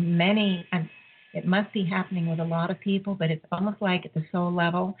it must be happening with a lot of people, but it's almost like at the soul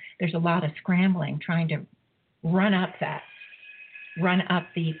level, there's a lot of scrambling, trying to run up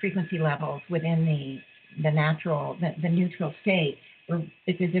the frequency levels within the natural, the neutral state.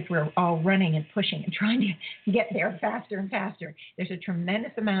 It's as if we're all running and pushing and trying to get there faster and faster. There's a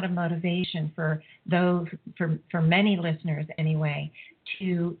tremendous amount of motivation for many listeners anyway,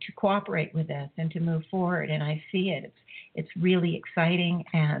 to cooperate with this and to move forward. And I see it. It's really exciting,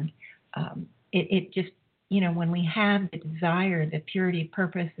 and it just, when we have the desire, the purity of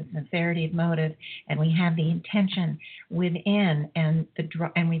purpose, the sincerity of motive, and we have the intention within, and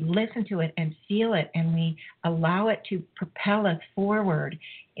we listen to it and feel it, and we allow it to propel us forward,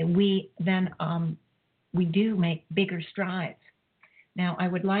 we then we do make bigger strides. Now, I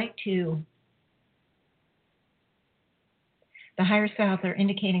would like to. The higher self are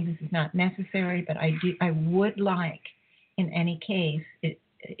indicating this is not necessary, but I would like, in any case,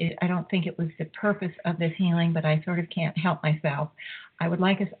 I don't think it was the purpose of this healing, but I sort of can't help myself. I would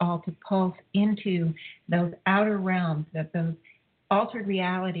like us all to pulse into those outer realms, those altered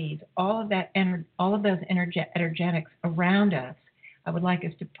realities, all of those energetics around us. I would like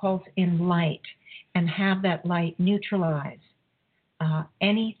us to pulse in light and have that light neutralize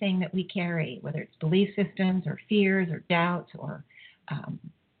anything that we carry, whether it's belief systems or fears or doubts or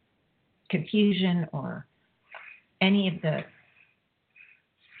confusion or any of the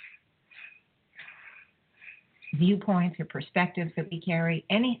viewpoints or perspectives that we carry,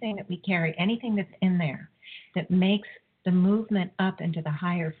 anything that's in there that makes the movement up into the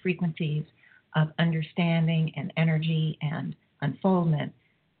higher frequencies of understanding and energy and unfoldment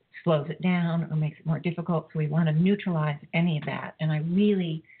slows it down or makes it more difficult. So we want to neutralize any of that. And I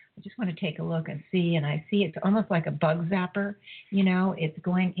just want to take a look and see, and I see it's almost like a bug zapper, it's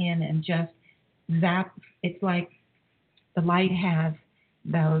going in and just zap. It's like the light has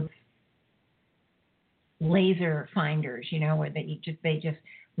those laser finders, where they just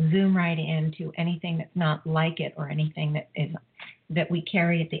zoom right into anything that's not like it, or anything that we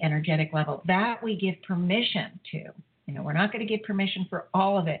carry at the energetic level that we give permission to. We're not going to give permission for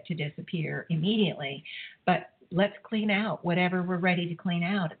all of it to disappear immediately, but let's clean out whatever we're ready to clean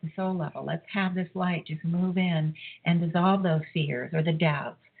out at the soul level. Let's have this light just move in and dissolve those fears or the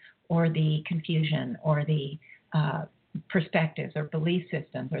doubts or the confusion or the perspectives or belief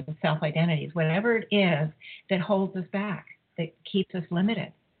systems or the self-identities, whatever it is that holds us back, that keeps us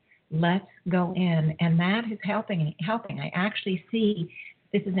limited. Let's go in, and that is helping. I actually see,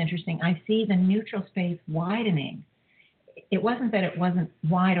 this is interesting, I see the neutral space widening. It wasn't that it wasn't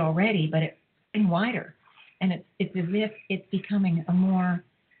wide already, but it's getting wider. And it's as if it's becoming a more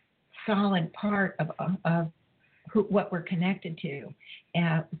solid part of what we're connected to.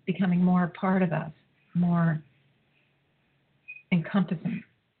 It's becoming more a part of us, more encompassing.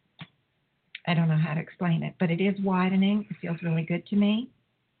 I don't know how to explain it, but it is widening. It feels really good to me.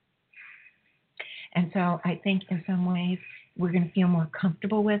 And so I think in some ways we're going to feel more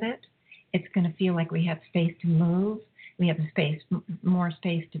comfortable with it. It's going to feel like we have space to move. We have more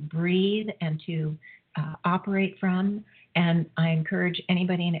space to breathe and to operate from. And I encourage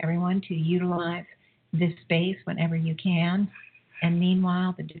anybody and everyone to utilize this space whenever you can. And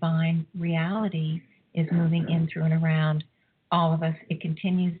meanwhile, the divine reality is moving in, through, and around all of us. It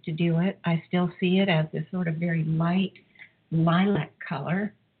continues to do it. I still see it as this sort of very light lilac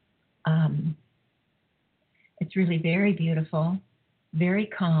color. It's really very beautiful, very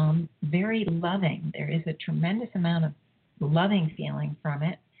calm, very loving. There is a tremendous amount of loving feeling from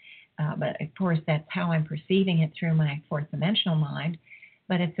it. But of course, that's how I'm perceiving it through my fourth dimensional mind.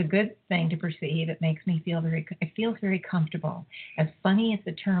 But it's a good thing to perceive. It makes me feel it feels very comfortable. As funny as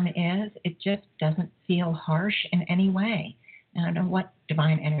the term is, it just doesn't feel harsh in any way. And I don't know what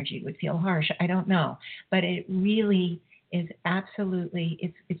divine energy would feel harsh. I don't know. But it really is absolutely,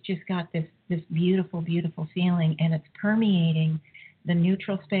 it's just got this beautiful, beautiful feeling, and it's permeating the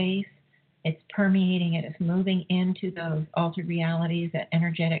neutral space. It's permeating it. It's moving into those altered realities, that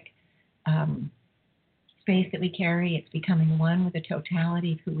energetic space that we carry. It's becoming one with the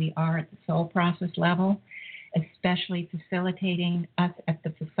totality of who we are at the soul process level, especially facilitating us at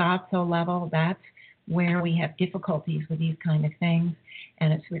the facade soul level. That's where we have difficulties with these kind of things.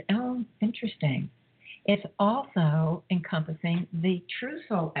 And it's, interesting. It's also encompassing the true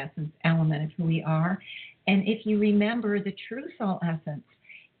soul essence element of who we are. And if you remember the true soul essence,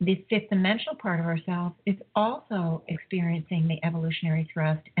 the fifth dimensional part of ourselves is also experiencing the evolutionary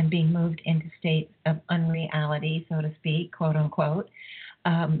thrust and being moved into states of unreality, so to speak, quote unquote,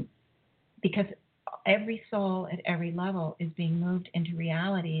 because every soul at every level is being moved into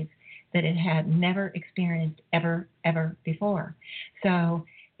realities that it had never experienced ever before. So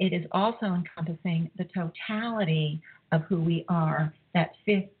it is also encompassing the totality of who we are, that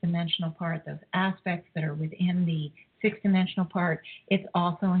fifth dimensional part, those aspects that are within the sixth dimensional part. It's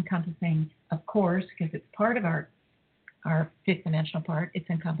also encompassing, of course, because it's part of our fifth dimensional part, it's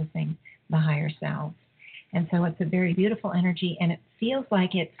encompassing the higher self. And so it's a very beautiful energy, and it feels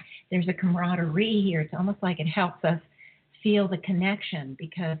like there's a camaraderie here. It's almost like it helps us feel the connection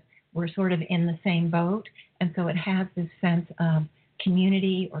because we're sort of in the same boat. And so it has this sense of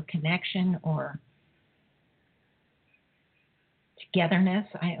community or connection or togetherness.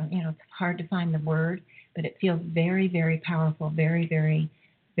 It's hard to find the word, but it feels very, very powerful, very, very,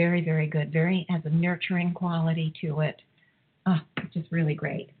 very, very good. Very has a nurturing quality to it. It's just really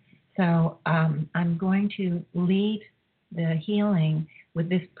great. So I'm going to leave the healing with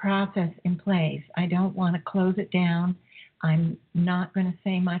this process in place. I don't want to close it down. I'm not going to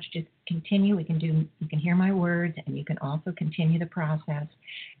say much. Just continue. You can hear my words, and you can also continue the process.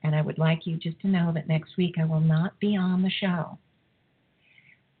 And I would like you just to know that next week I will not be on the show.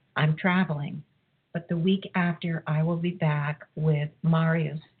 I'm traveling, but the week after I will be back with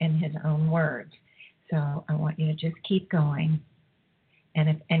Marius in his own words. So I want you to just keep going. And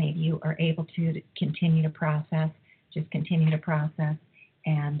if any of you are able to continue to process, just continue to process.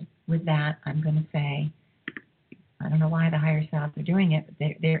 And with that, I'm going to say, I don't know why the higher selves are doing it, but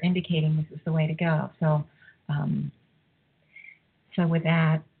they're indicating this is the way to go. So, so with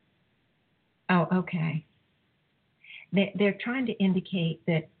that, okay. They're trying to indicate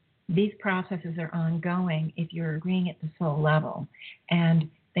that these processes are ongoing if you're agreeing at the soul level. And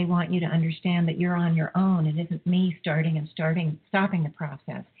they want you to understand that you're on your own. It isn't me stopping the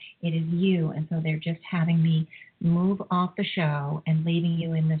process. It is you. And so they're just having me move off the show and leaving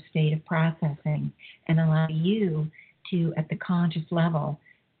you in this state of processing and allow you to, at the conscious level,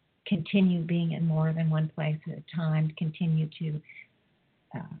 continue being in more than one place at a time, continue to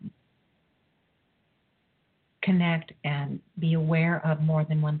connect and be aware of more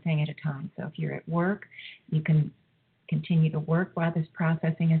than one thing at a time. So if you're at work, you can continue to work while this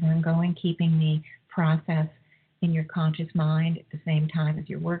processing is ongoing, keeping the process in your conscious mind at the same time as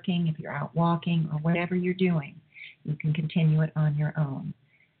you're working. If you're out walking or whatever you're doing, you can continue it on your own.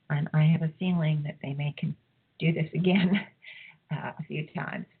 And I have a feeling that they may do this again a few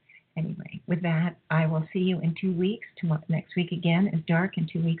times. Anyway, with that, I will see you in 2 weeks. Next week again is dark, and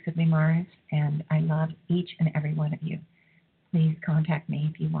 2 weeks of the Mars, and I love each and every one of you. Please contact me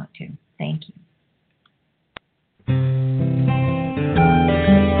if you want to. Thank you.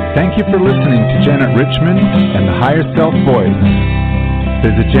 Thank you for listening to Janet Richmond and the Higher Self Voice.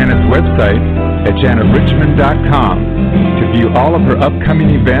 Visit Janet's website at janetrichmond.com to view all of her upcoming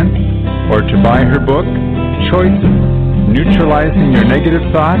events or to buy her book, Choices: Neutralizing Your Negative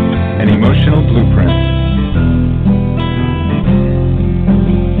Thoughts and Emotional Blueprints.